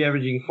going to be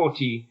averaging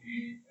 40,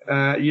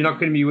 you're not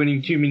going to be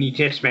winning too many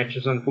test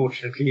matches,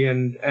 unfortunately,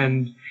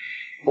 and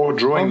or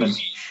drawing them.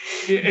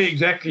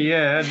 Exactly,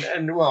 yeah,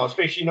 and well,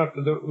 especially not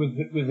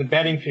with the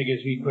batting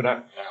figures we put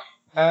up.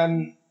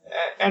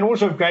 And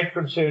also of great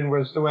concern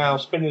was the way our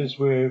spinners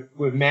were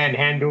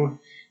manhandled,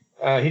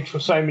 hit for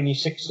so many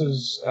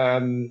sixes.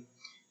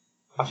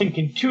 I think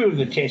in 2 of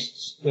the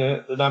tests,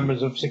 the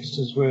numbers of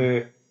sixes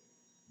were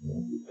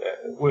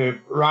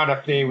right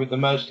up there with the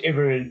most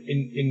ever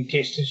in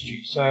test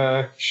history.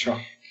 So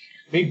sure,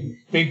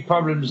 big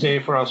problems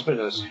there for our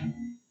spinners.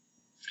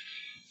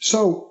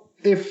 So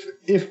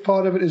if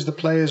part of it is the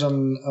players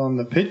on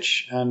the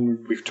pitch,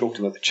 and we've talked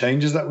about the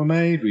changes that were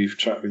made,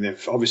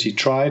 they've obviously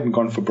tried and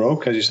gone for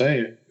broke, as you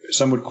say.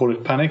 Some would call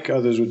it panic.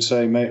 Others would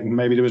say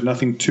maybe there was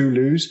nothing to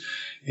lose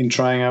in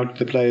trying out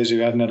the players who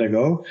hadn't had a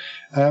go.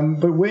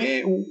 But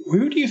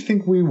who do you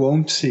think we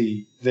won't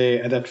see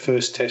there at that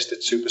first test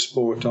at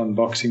SuperSport on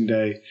Boxing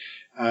Day?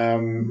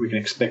 We can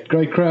expect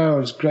great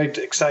crowds, great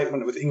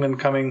excitement with England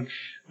coming.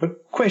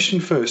 But question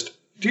first,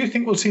 do you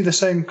think we'll see the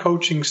same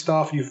coaching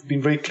staff? You've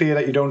been very clear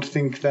that you don't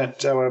think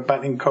that our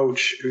batting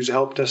coach who's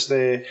helped us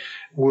there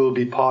will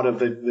be part of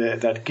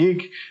that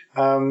gig.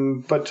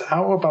 But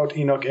how about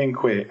Enoch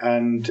Enkwe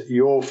and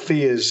your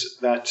fears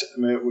that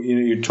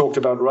you talked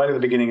about right at the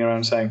beginning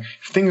around saying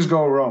if things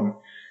go wrong,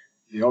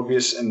 the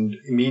obvious and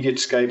immediate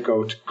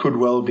scapegoat could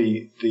well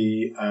be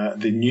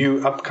the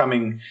new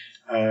upcoming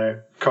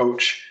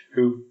coach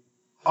who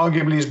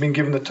arguably has been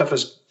given the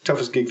toughest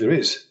toughest gig there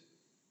is.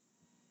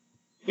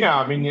 Yeah,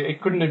 I mean,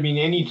 it couldn't have been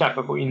any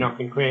tougher for Enoch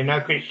Nkwe,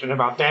 no question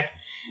about that.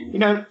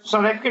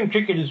 South African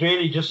cricket is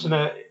really just in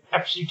an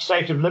absolute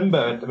state of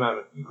limbo at the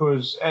moment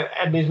because,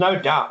 and there's no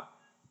doubt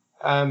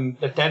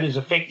that is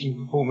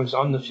affecting performance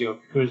on the field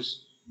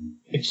because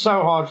it's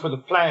so hard for the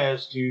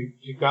players to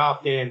go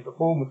out there and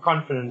perform with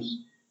confidence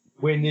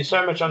when there's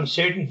so much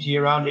uncertainty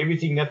around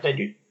everything that they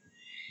do.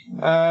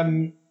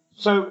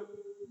 So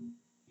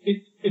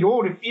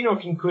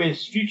Enoch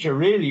Nkwe's future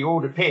really all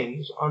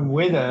depends on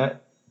whether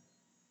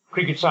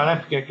Cricket South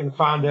Africa can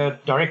find a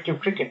director of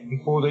cricket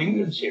before the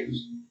England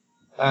series.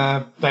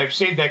 They've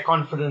said they're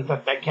confident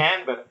that they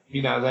can, but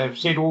they've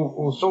said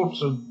all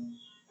sorts of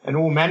and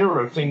all manner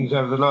of things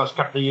over the last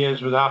couple of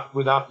years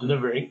without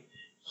delivering.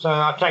 So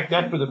I take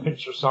that with a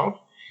pinch of salt.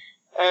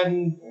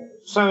 And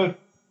so,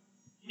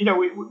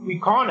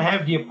 we can't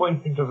have the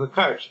appointment of the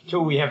coach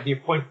until we have the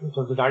appointment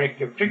of the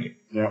director of cricket.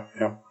 Yeah.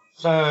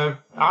 So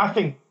I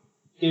think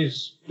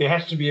there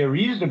has to be a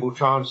reasonable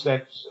chance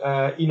that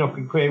Enoch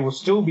Nkwe will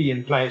still be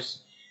in place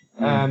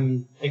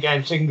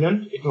against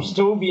England. It will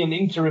still be an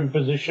interim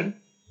position.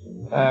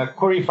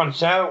 Corey van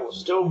Zyl will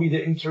still be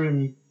the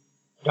interim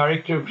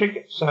director of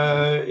cricket.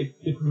 So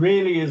it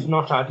really is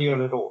not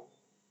ideal at all.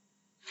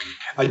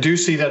 I do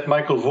see that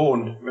Michael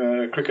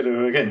Vaughan,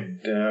 cricketer again,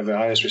 the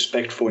highest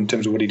respect for in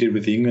terms of what he did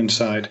with the England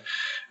side,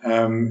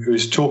 who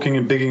is talking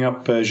and bigging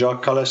up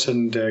Jacques Kallis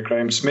and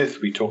Graham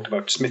Smith. We talked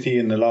about Smithy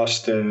in the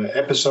last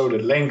episode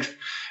at length.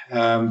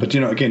 But,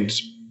 again,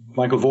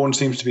 Michael Vaughan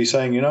seems to be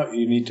saying, you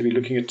need to be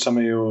looking at some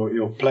of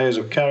your players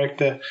of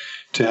character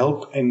to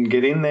help and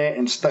get in there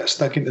and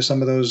stuck into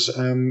some of those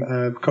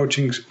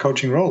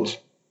coaching roles,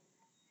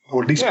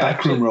 or at least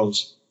backroom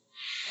roles.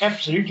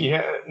 Absolutely,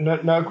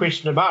 no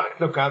question about it.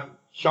 Look,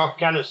 Jacques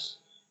Kallis,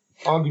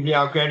 arguably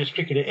our greatest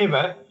cricketer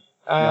ever.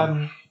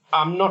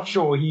 I'm not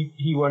sure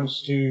he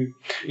wants to,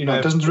 It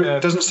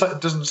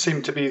doesn't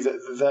seem to be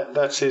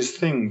that's his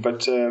thing,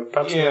 but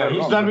perhaps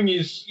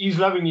he's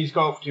loving his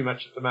golf too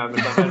much at the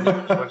moment. I don't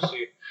think he wants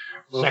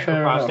to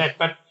sacrifice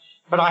that.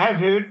 But I have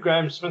heard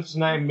Graham Smith's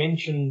name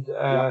mentioned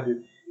a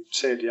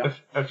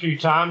few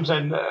times,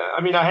 and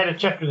I had a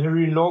chat with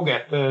Haroon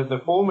Lorgat,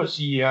 the former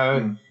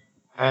CEO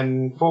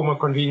and former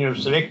convener of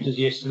selectors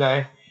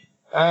yesterday,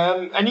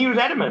 and he was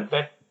adamant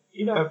that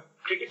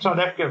Cricket South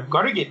Africa have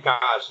got to get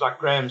guys like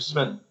Graham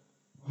Smith,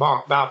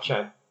 Mark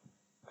Boucher,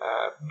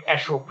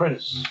 Ashwell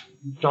Prince,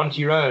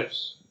 Jonty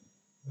Rhodes,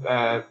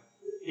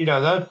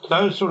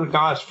 those sort of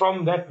guys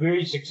from that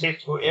very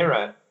successful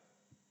era.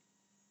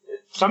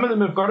 Some of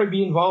them have got to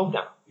be involved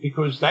now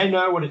because they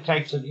know what it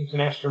takes at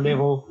international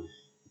level,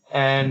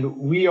 and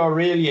we are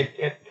really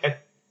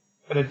at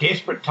a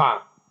desperate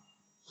time.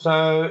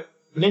 So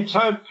let's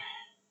hope,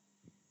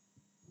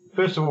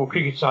 first of all,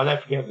 Cricket South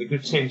Africa have the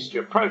good sense to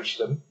approach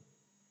them,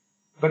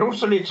 but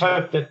also let's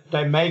hope that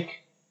they make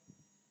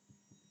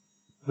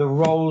the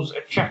roles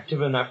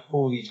attractive enough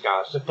for these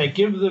guys, that they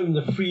give them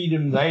the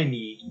freedom they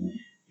need,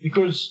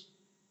 because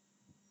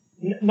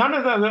none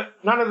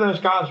of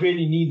those guys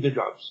really need the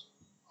jobs.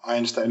 I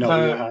understand.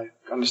 I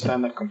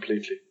understand that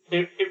completely.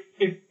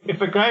 If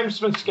a Graham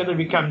Smith's going to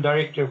become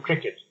director of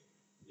cricket,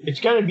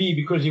 it's going to be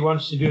because he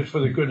wants to do it for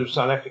the good of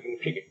South African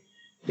cricket.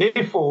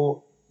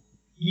 Therefore,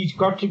 he's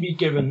got to be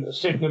given a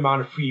certain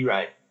amount of free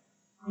rein.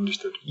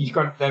 Understood. They've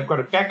got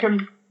to back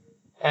him,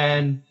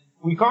 and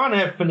we can't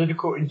have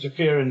political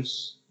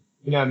interference,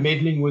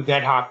 meddling with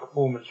that high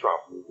performance role.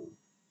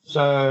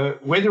 So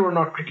whether or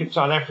not Cricket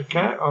South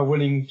Africa are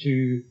willing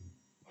to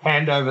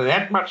hand over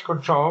that much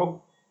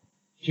control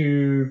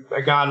to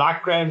a guy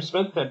like Graham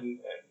Smith, and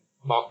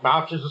Mark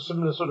Boucher is a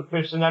similar sort of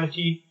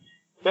personality,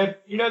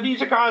 that,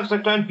 these are guys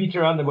that don't beat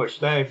around the bush.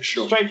 They're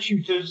straight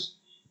shooters.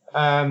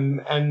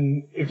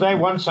 And if they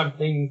want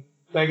something,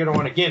 they're going to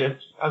want to get it.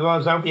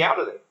 Otherwise, they'll be out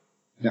of there.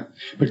 Yeah,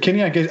 but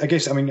Kenny, I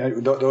guess,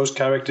 those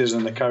characters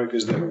and the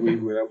characters that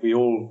we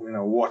all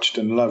watched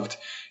and loved,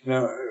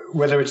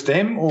 whether it's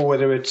them or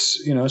whether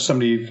it's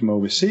somebody from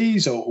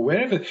overseas or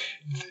wherever,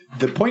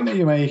 the point that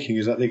you're making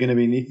is that they're going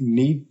to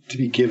need to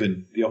be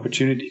given the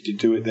opportunity to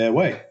do it their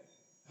way.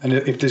 And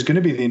if there's going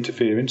to be the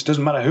interference, it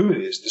doesn't matter who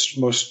it is, the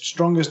most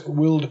strongest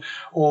willed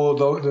or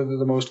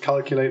the most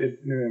calculated,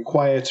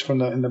 quiet from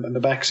in the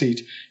back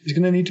seat is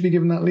going to need to be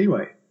given that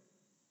leeway.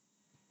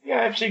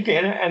 Yeah, absolutely.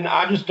 And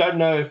I just don't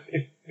know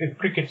if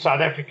Cricket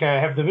South Africa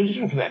have the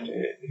vision for that.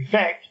 In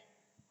fact,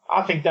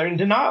 I think they're in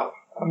denial.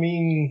 I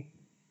mean,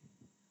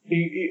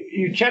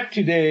 you chat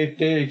to their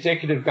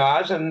executive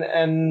guys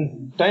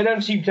and they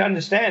don't seem to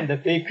understand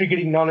that their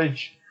cricketing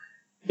knowledge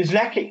is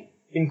lacking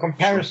in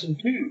comparison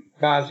to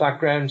guys like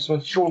Graham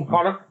Smith, Sean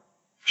Pollock.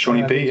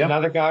 Shawnee P, yeah.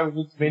 Another guy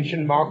we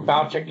mentioned, Mark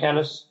Boucher,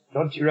 Kallis,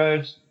 Jonty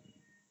Rhodes.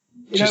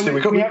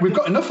 We've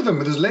got enough of them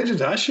with his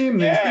legends, Hashim.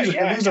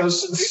 These are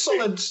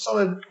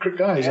solid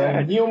guys.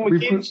 Yeah, Neil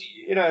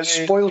McKenzie,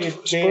 spoiled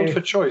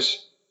for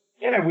choice.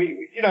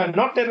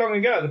 Not that long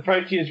ago, the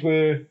Proteas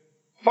were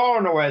far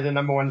and away the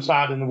number one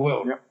side in the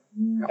world. Yep.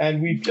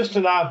 And we've just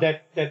allowed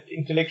that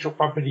intellectual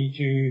property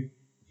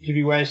to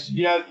be wasted.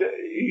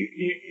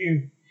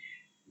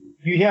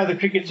 you hear the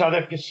Cricket South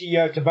Africa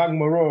CEO, Tabang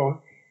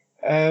Moro,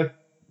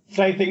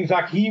 say things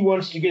like he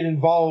wants to get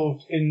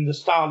involved in the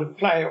style of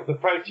play of the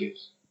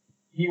Proteas.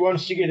 He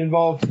wants to get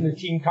involved in the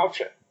team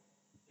culture.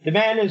 The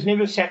man has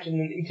never sat in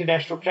an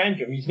international change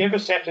room. He's never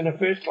sat in a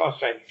first-class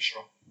change room.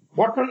 Sure.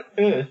 What on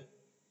earth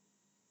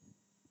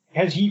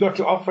has he got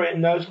to offer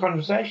in those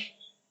conversations?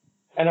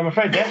 And I'm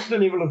afraid that's the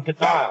level of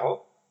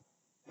denial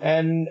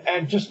and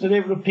just the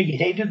level of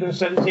pig-headedness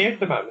that is there at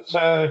the moment.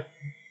 So,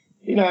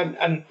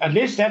 and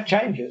unless that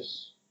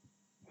changes,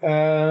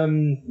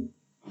 I'm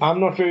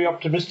not very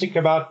optimistic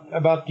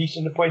about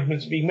decent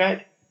appointments being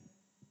made.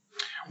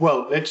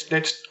 Well, let's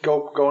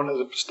go on to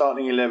the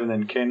starting 11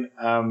 then, Ken.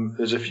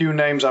 There's a few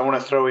names I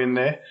want to throw in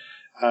there.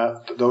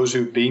 Those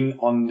who've been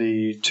on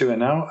the tour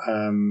now.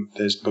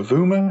 There's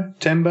Bavuma,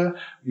 Temba.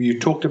 You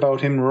talked about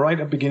him right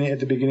at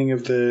the beginning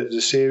of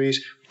the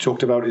series. We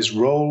talked about his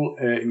role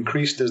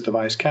increased as the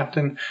vice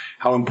captain,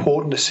 how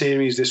important a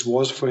series this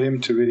was for him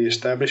to really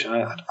establish.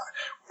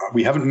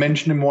 We haven't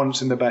mentioned him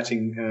once in the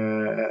batting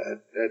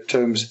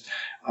terms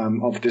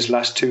of this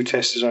last two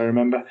tests, as I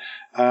remember.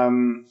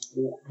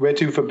 Where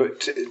to for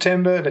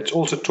Temba? Let's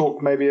also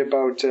talk maybe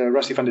about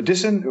Rassie van der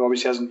Dissen, who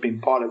obviously hasn't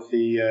been part of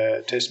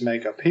the test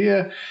makeup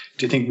here.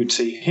 Do you think we'd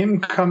see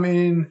him come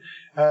in?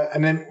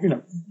 And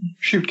then,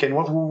 shoot, Ken,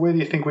 where do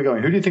you think we're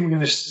going? Who do you think we're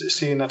going to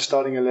see in that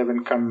starting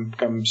 11 come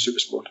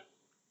Supersport?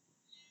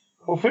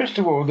 Well, first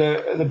of all,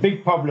 the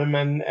big problem,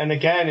 and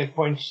again it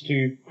points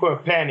to poor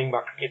planning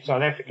by Cricket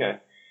South Africa,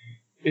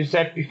 is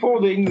that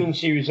before the England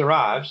series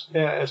starts,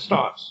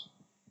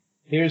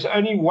 there is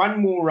only one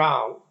more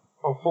round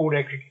of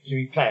 4-day cricket to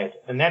be played,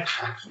 and that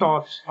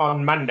starts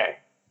on Monday.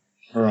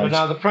 Right. So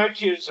now the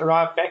Proteas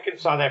arrive back in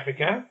South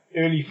Africa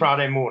early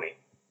Friday morning.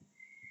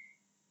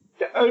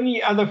 The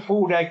only other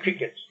 4-day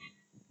cricket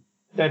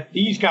that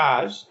these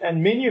guys,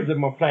 and many of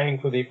them are playing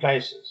for their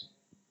places,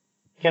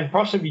 can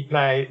possibly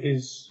play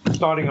is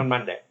starting on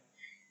Monday.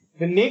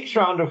 The next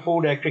round of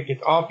 4-day cricket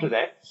after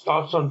that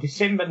starts on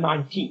December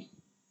 19th,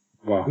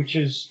 wow, which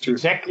is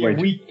exactly a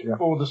week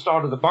before the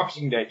start of the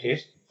Boxing Day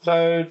test.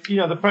 So,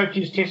 the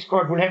Proteas test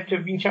squad will have to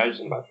have been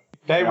chosen by them.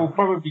 They will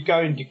probably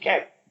go into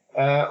camp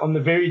on the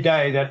very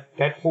day that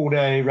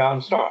 4-day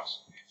round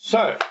starts.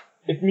 So,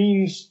 it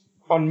means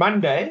on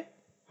Monday,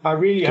 I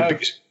really hope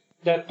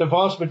that the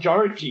vast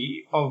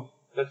majority of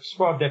the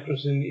squad that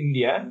was in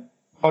India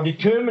are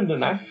determined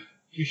enough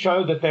to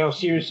show that they are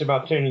serious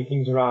about turning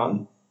things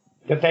around,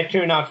 that they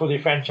turn out for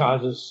their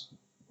franchises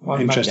on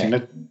Interesting.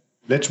 Monday.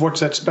 Let's watch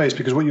that space,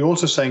 because what you're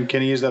also saying,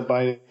 Kenny, is that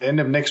by the end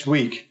of next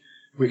week,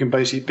 we can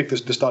basically pick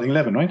the starting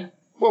 11, right?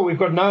 Well, we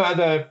will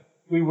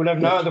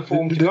have no other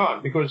form to go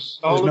on, because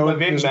all of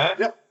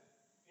November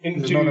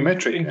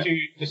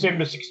into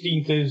December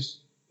 16th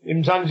is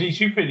Mzansi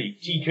Super League,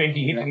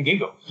 T20 hit and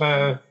giggle.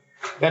 So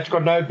that's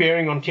got no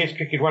bearing on Test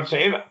cricket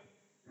whatsoever.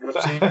 You're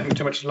not seeing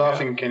too much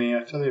laughing, Kenny,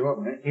 I tell you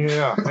what, mate.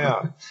 Yeah.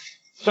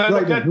 So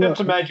right, that's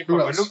a major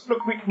problem.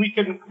 Look,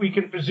 we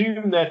can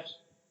presume that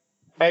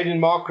Aiden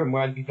Markram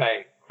won't be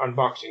playing on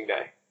Boxing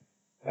Day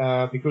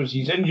because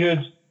he's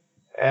injured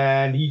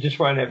and he just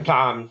won't have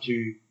time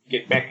to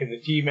get back in the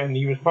team, and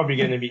he was probably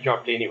going to be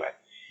dropped anyway.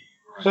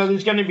 So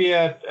there's going to be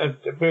a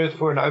berth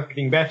for an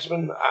opening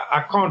batsman.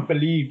 I can't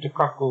believe de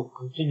Kock will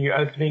continue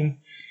opening.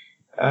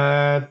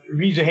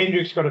 Reza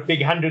Hendricks got a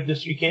big 100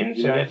 this weekend,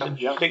 so that's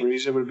interesting.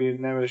 Reza would be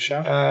never a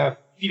shout.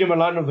 Peter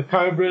Malone of the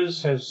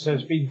Cobras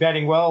has been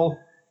batting well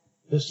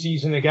this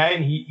season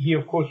again. He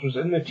of course was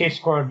in the test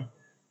squad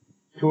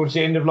towards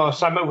the end of last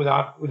summer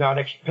without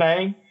actually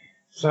playing,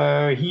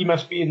 so he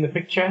must be in the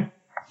picture.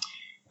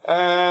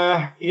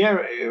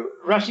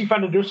 Rassie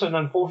van der Dussen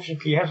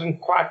unfortunately hasn't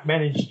quite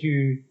managed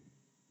to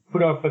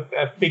put up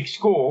a big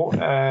score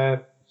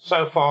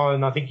so far,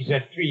 and I think he's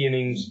had 3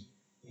 innings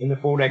in the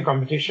 4-day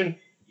competition.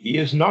 He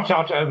is not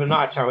out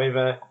overnight,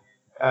 however,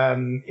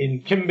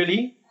 in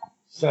Kimberley,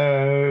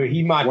 so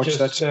he might watch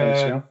that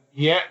space,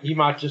 he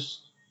might just.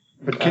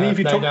 But Kenny, if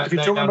you're talking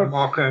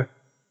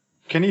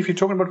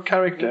about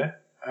character,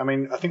 I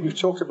mean, I think we've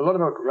talked a lot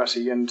about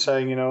Rassie and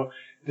saying,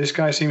 this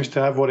guy seems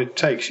to have what it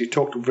takes. You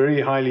talked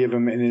very highly of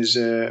him in his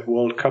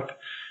World Cup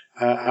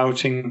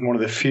outing, one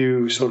of the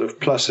few sort of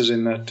pluses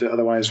in that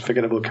otherwise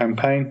forgettable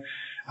campaign.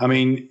 I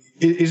mean,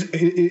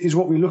 is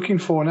what we're looking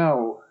for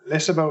now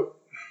less about,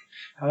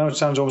 I know it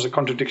sounds almost a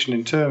contradiction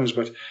in terms,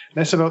 but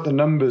less about the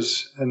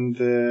numbers and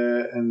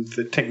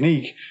the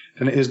technique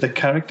than it is the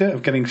character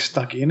of getting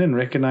stuck in and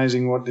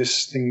recognizing what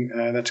this thing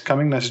that's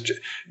coming. That's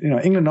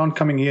England aren't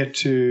coming here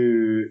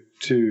to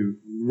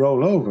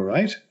roll over,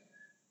 right?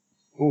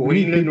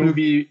 England will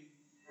be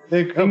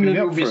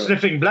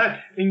sniffing blood.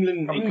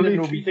 England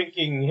will be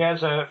thinking,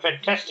 here's a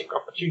fantastic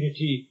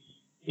opportunity,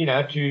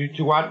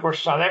 to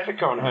whitewash South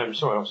Africa on home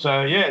soil.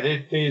 So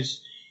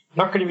there's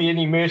not going to be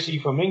any mercy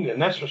from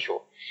England, that's for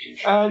sure.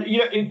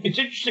 It's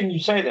interesting you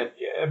say that,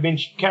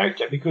 mentioned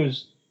character,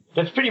 because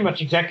that's pretty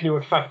much exactly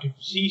what Faf du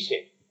Plessis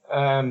said.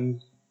 In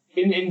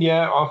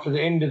India, after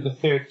the end of the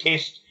 3rd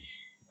test,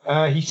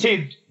 he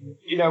said,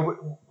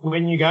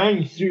 when you're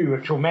going through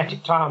a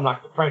traumatic time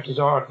like the Proteas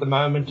are at the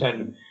moment,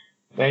 and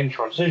they're in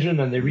transition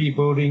and they're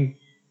rebuilding.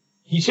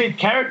 He said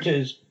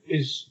character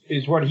is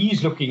what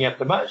he's looking at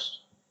the most.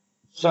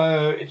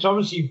 So it's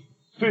obviously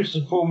first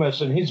and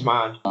foremost in his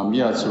mind.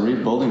 It's a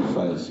rebuilding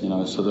phase,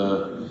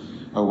 so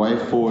a way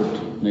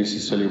forward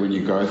necessarily when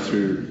you go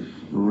through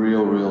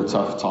real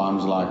tough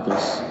times like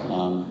this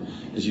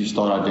is you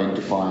start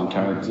identifying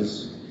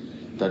characters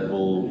that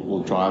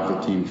will drive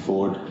the team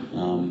forward.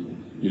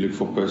 You look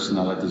for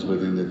personalities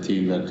within the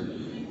team that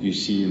you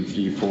see in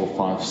 3, 4,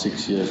 5,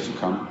 6 years to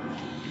come.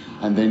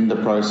 And then the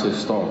process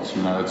starts.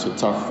 It's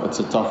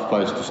a tough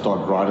place to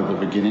start right at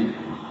the beginning.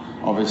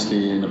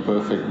 Obviously, in a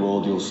perfect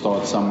world, you'll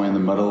start somewhere in the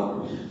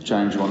middle,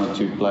 change 1 or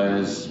 2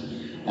 players,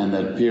 and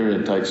that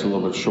period takes a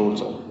little bit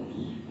shorter.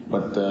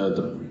 But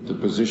the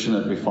position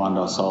that we find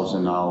ourselves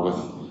in now,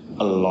 with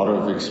a lot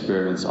of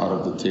experience out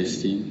of the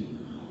test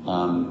team,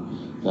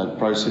 that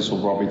process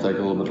will probably take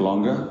a little bit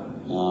longer.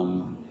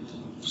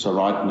 So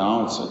right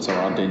now, it's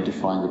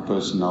identifying the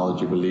personnel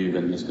that you believe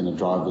in is going to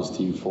drive this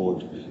team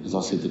forward. As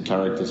I said, the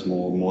characters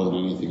more than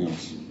anything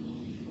else.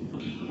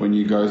 When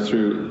you go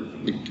through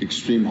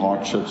extreme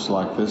hardships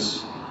like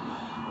this,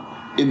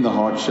 in the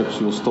hardships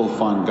you'll still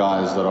find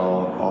guys that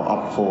are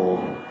up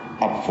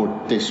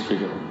for test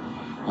cricket,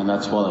 and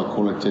that's why they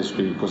call it test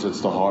cricket, because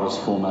it's the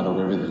hardest format of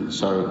everything.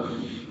 So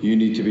you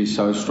need to be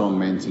so strong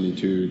mentally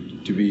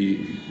to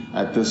be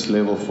at this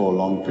level for a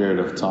long period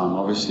of time.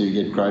 Obviously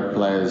you get great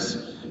players,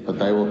 but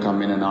they will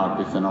come in and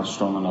out if they're not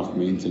strong enough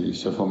mentally.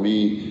 So for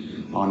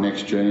me, our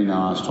next journey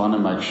now is trying to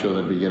make sure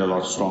that we get a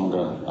lot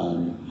stronger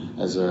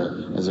as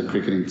a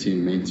cricketing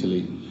team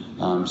mentally.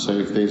 So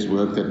if there's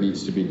work that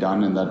needs to be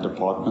done in that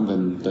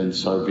department, then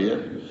so be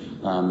it.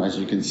 As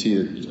you can see,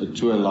 a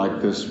tour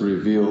like this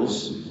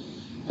reveals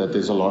that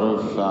there's a lot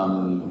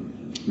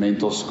of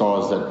mental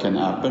scars that can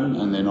happen,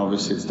 and then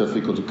obviously it's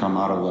difficult to come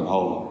out of that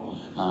hole.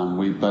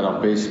 We played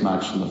our best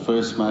match in the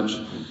first match,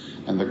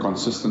 and the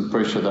consistent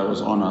pressure that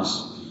was on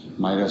us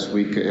made us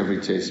weaker every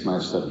test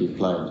match that we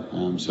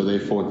played. So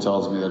therefore it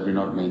tells me that we're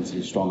not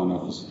mentally strong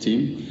enough as a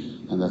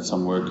team, and that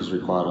some work is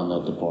required on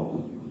that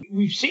department.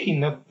 We've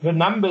seen that the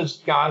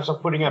numbers guys are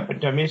putting up at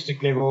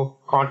domestic level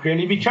can't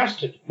really be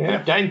trusted.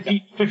 Yeah. Dane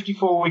Peat,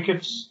 54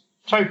 wickets,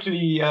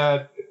 totally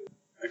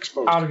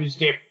exposed, out of his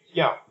depth.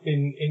 Yeah,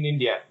 in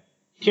India.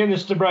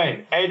 Kenneth de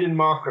Bruin, Aiden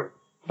Markram,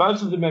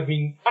 both of them have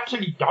been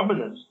utterly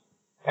dominant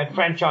at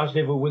franchise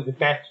level with the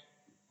bat.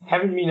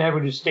 Haven't been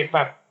able to step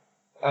up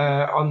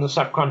on the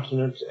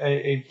subcontinent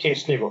at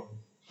test level.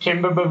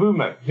 Temba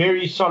Bavuma,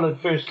 very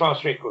solid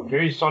first-class record,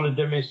 very solid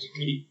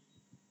domestically.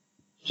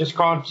 Just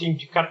can't seem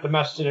to cut the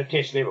mustard at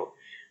test level.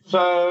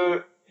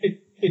 So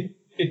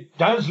it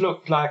does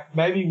look like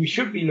maybe we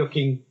should be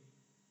looking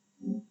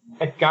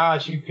at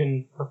guys who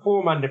can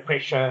perform under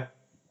pressure.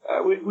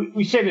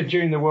 We said it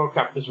during the World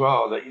Cup as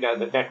well,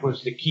 that that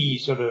was the key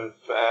sort of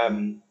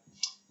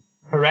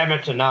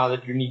parameter now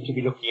that you need to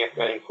be looking at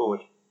going forward.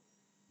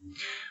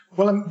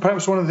 Well,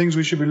 perhaps one of the things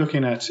we should be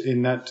looking at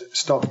in that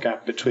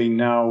stopgap between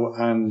now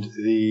and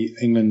the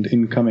England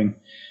incoming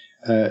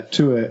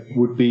tour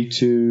would be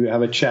to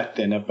have a chat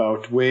then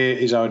about where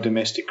is our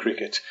domestic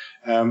cricket.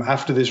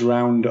 After this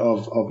round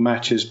of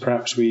matches,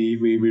 perhaps we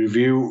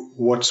review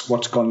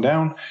what's gone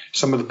down,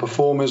 some of the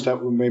performers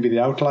that were maybe the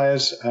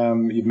outliers.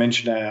 You've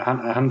mentioned a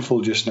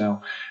handful just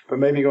now, but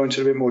maybe go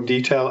into a bit more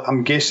detail.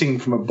 I'm guessing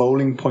from a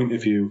bowling point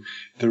of view,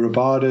 the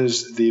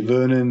Rabadas, the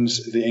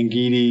Vernons, the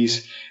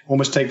Ngidis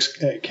almost takes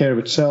care of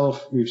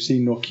itself. We've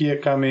seen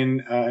Nokia come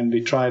in and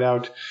be tried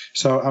out.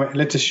 So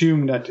let's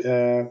assume that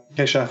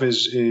Keshav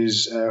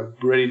is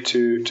ready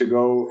to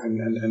go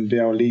and be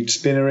our lead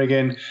spinner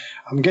again.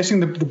 I'm guessing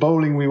the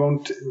bowling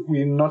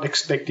we're not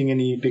expecting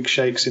any big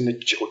shakes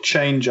in or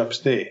change ups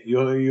there. Do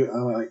you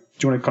want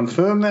to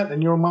confirm that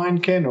in your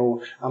mind, Ken,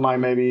 or am I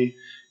maybe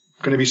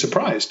going to be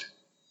surprised?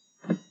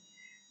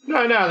 No,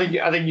 I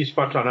think you're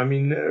spot on. I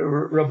mean,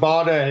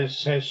 Rabada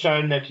has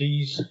shown that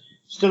he's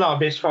still our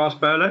best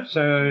fast bowler,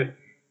 so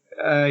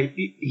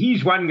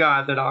he's one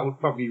guy that I would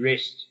probably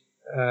rest.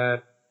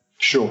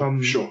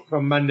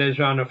 From Monday's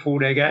round of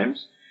 4-day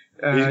games.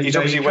 He's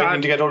obviously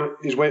waiting to get all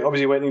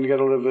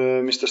of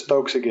Mr.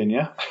 Stokes again,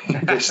 yeah.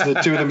 The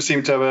two of them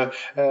seem to have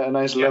a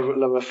nice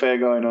love affair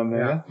going on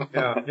there.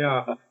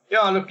 Yeah.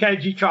 Look,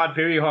 KG tried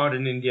very hard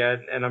in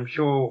India, and I'm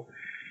sure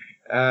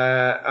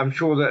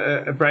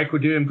that a break will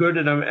do him good,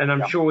 and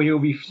I'm sure he'll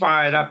be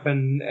fired up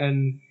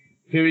and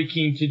very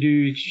keen to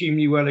do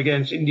extremely well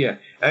against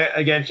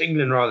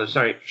England rather.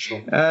 Sorry.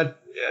 Sure.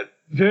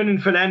 Vernon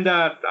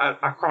Philander,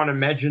 I can't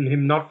imagine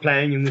him not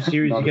playing in the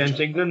series against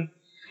England,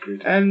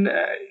 and.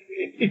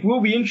 It will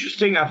be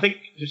interesting, I think,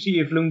 to see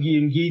if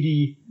Lungi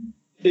Ngidi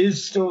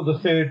is still the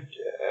third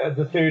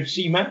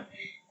seamer.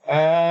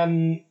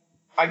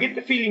 I get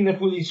the feeling that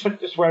with his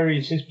fitness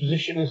worries, his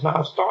position is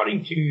now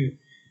starting to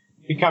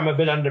become a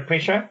bit under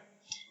pressure.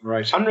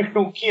 Right. Henrik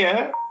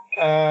Nokia,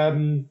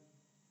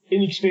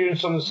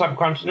 inexperienced on the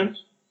subcontinent,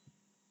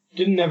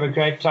 didn't have a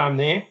great time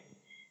there,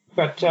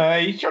 but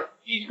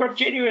he's got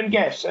genuine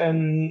gas,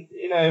 and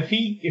if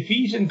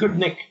he's in good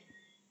nick,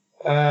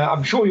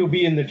 I'm sure he'll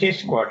be in the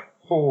Test squad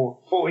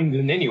for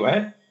England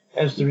anyway.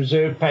 as the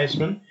reserve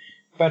paceman.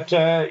 But,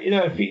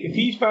 if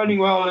he's bowling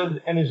well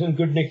and is in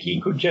good nick, he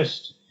could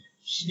just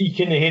sneak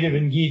in ahead of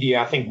Ngidi,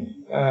 I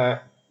think,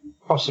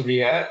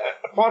 possibly.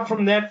 Apart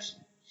from that,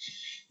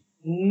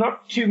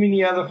 not too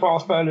many other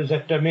fast bowlers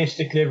at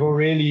domestic level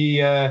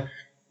really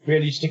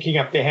sticking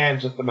up their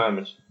hands at the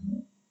moment.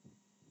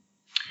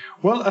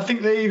 Well, I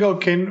think there you go,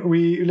 Ken.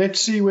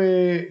 Let's see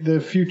where the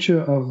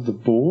future of the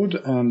board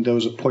and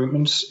those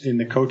appointments in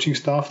the coaching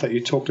staff that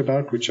you talked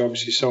about, which are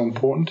obviously so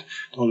important.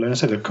 Or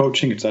as I said, the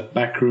coaching, it's that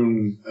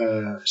backroom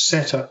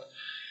setup.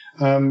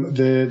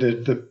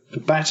 The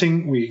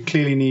batting, we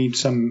clearly need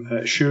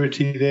some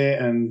surety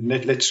there, and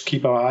let's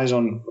keep our eyes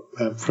on,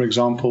 for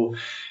example,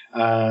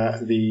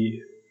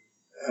 the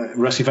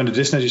Rassie van der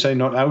Dussen, as you say,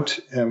 not out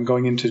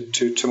going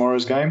into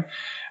tomorrow's game,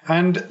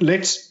 and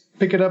let's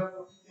pick it up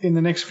in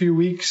the next few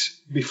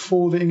weeks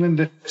before the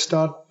England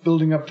start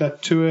building up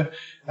that tour.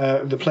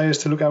 The players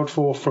to look out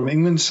for from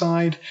England's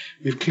side.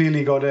 We've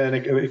clearly got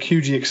a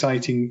hugely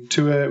exciting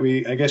tour.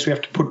 I guess we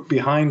have to put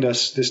behind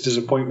us this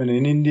disappointment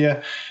in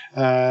India.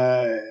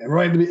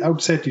 Right at the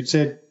outset, you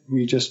said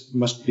we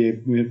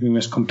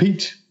must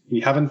compete.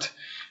 We haven't.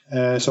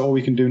 So all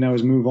we can do now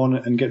is move on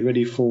and get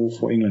ready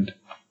for England.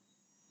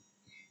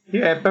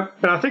 Yeah, but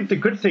I think the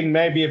good thing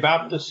maybe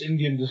about this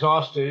Indian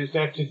disaster is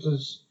that it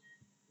has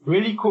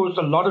really caused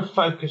a lot of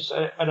focus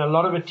and a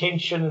lot of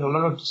attention and a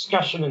lot of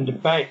discussion and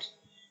debate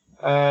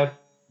to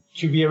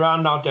be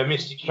around our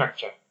domestic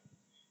structure.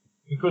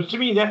 Because to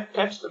me,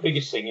 that's the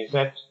biggest thing, is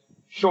that,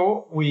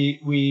 sure,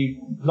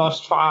 we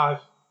lost 5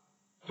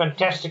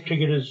 fantastic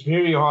cricketers,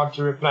 very hard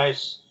to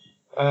replace.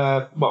 4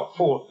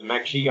 of them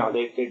actually.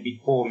 There'd be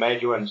 4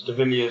 major ones: De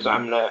Villiers,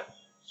 Amla,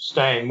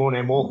 Steyn,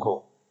 Morne,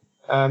 Morkel.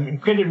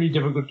 Incredibly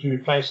difficult to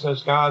replace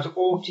those guys.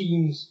 All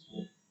teams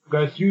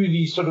go through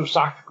these sort of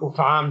cyclical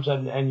times,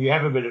 and you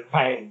have a bit of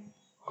pain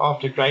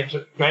after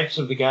greats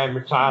of the game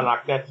retire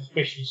like that,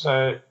 especially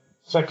so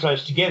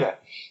close together.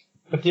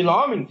 But the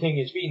alarming thing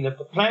has been that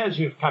the players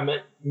who have come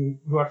in,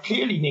 who are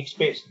clearly next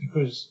best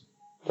because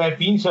they've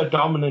been so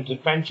dominant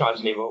at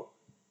franchise level,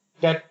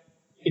 that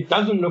it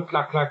doesn't look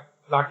like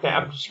they're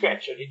up to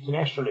scratch at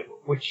international level,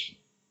 which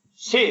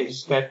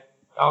says that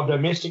our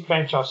domestic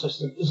franchise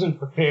system isn't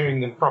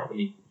preparing them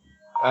properly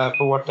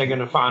for what they're going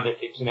to find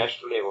at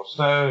international level.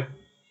 So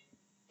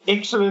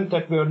excellent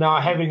that we're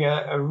now having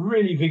a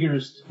really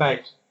vigorous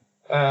debate.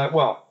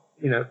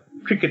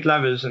 Cricket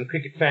lovers and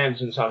cricket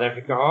fans in South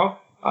Africa are.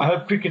 I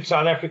hope Cricket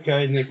South Africa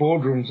in their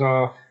boardrooms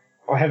are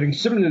having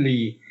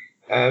similarly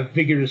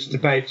vigorous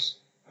debates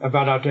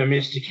about our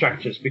domestic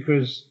structures,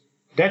 because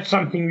that's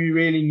something we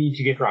really need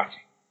to get right.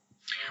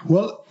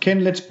 Well,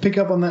 Ken, let's pick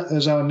up on that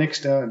as our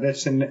next.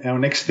 That's in our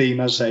next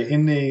theme, as I say,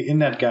 in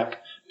that gap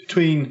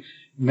between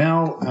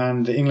now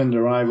and the England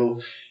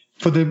arrival.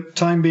 For the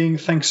time being,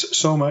 thanks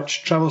so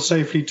much. Travel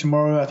safely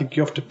tomorrow. I think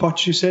you're off to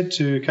Potch, you said,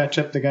 to catch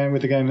up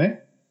with the game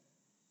there.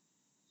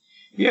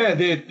 Yeah,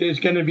 there's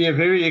going to be a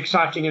very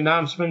exciting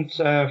announcement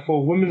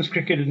for women's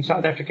cricket in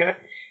South Africa.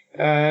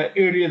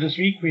 Earlier this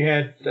week, we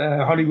had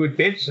Hollywood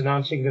Bets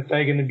announcing that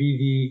they're going to be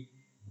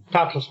the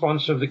title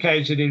sponsor of the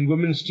KZN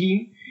women's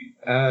team.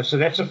 So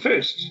that's a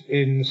first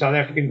in South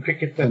African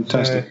cricket.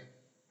 Fantastic.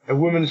 A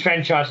women's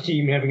franchise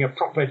team having a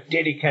proper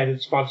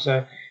dedicated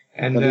sponsor.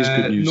 And that is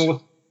good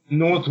news.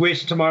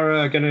 Northwest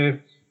tomorrow are going to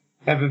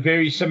have a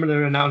very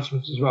similar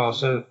announcement as well.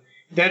 So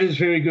that is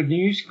very good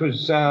news,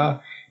 because,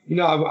 our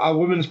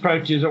women's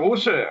Proteas are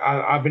also,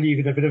 I believe,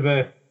 in a bit of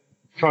a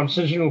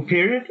transitional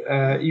period,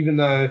 even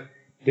though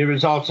their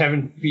results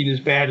haven't been as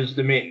bad as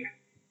the men.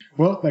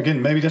 Well,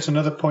 again, maybe that's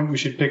another point we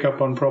should pick up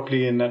on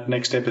properly in that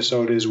next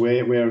episode, is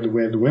where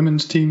the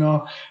women's team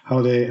are,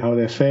 how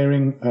they're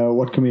faring,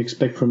 what can we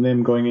expect from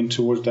them going in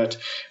towards that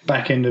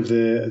back end of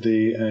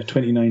the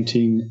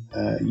 2019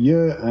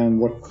 year, and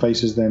what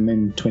faces them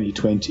in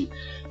 2020.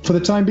 For the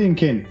time being,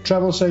 Ken,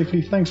 travel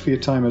safely. Thanks for your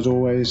time as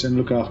always, and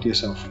look after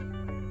yourself.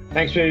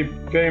 Thanks very,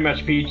 very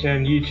much, Pete,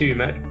 and you too,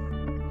 mate.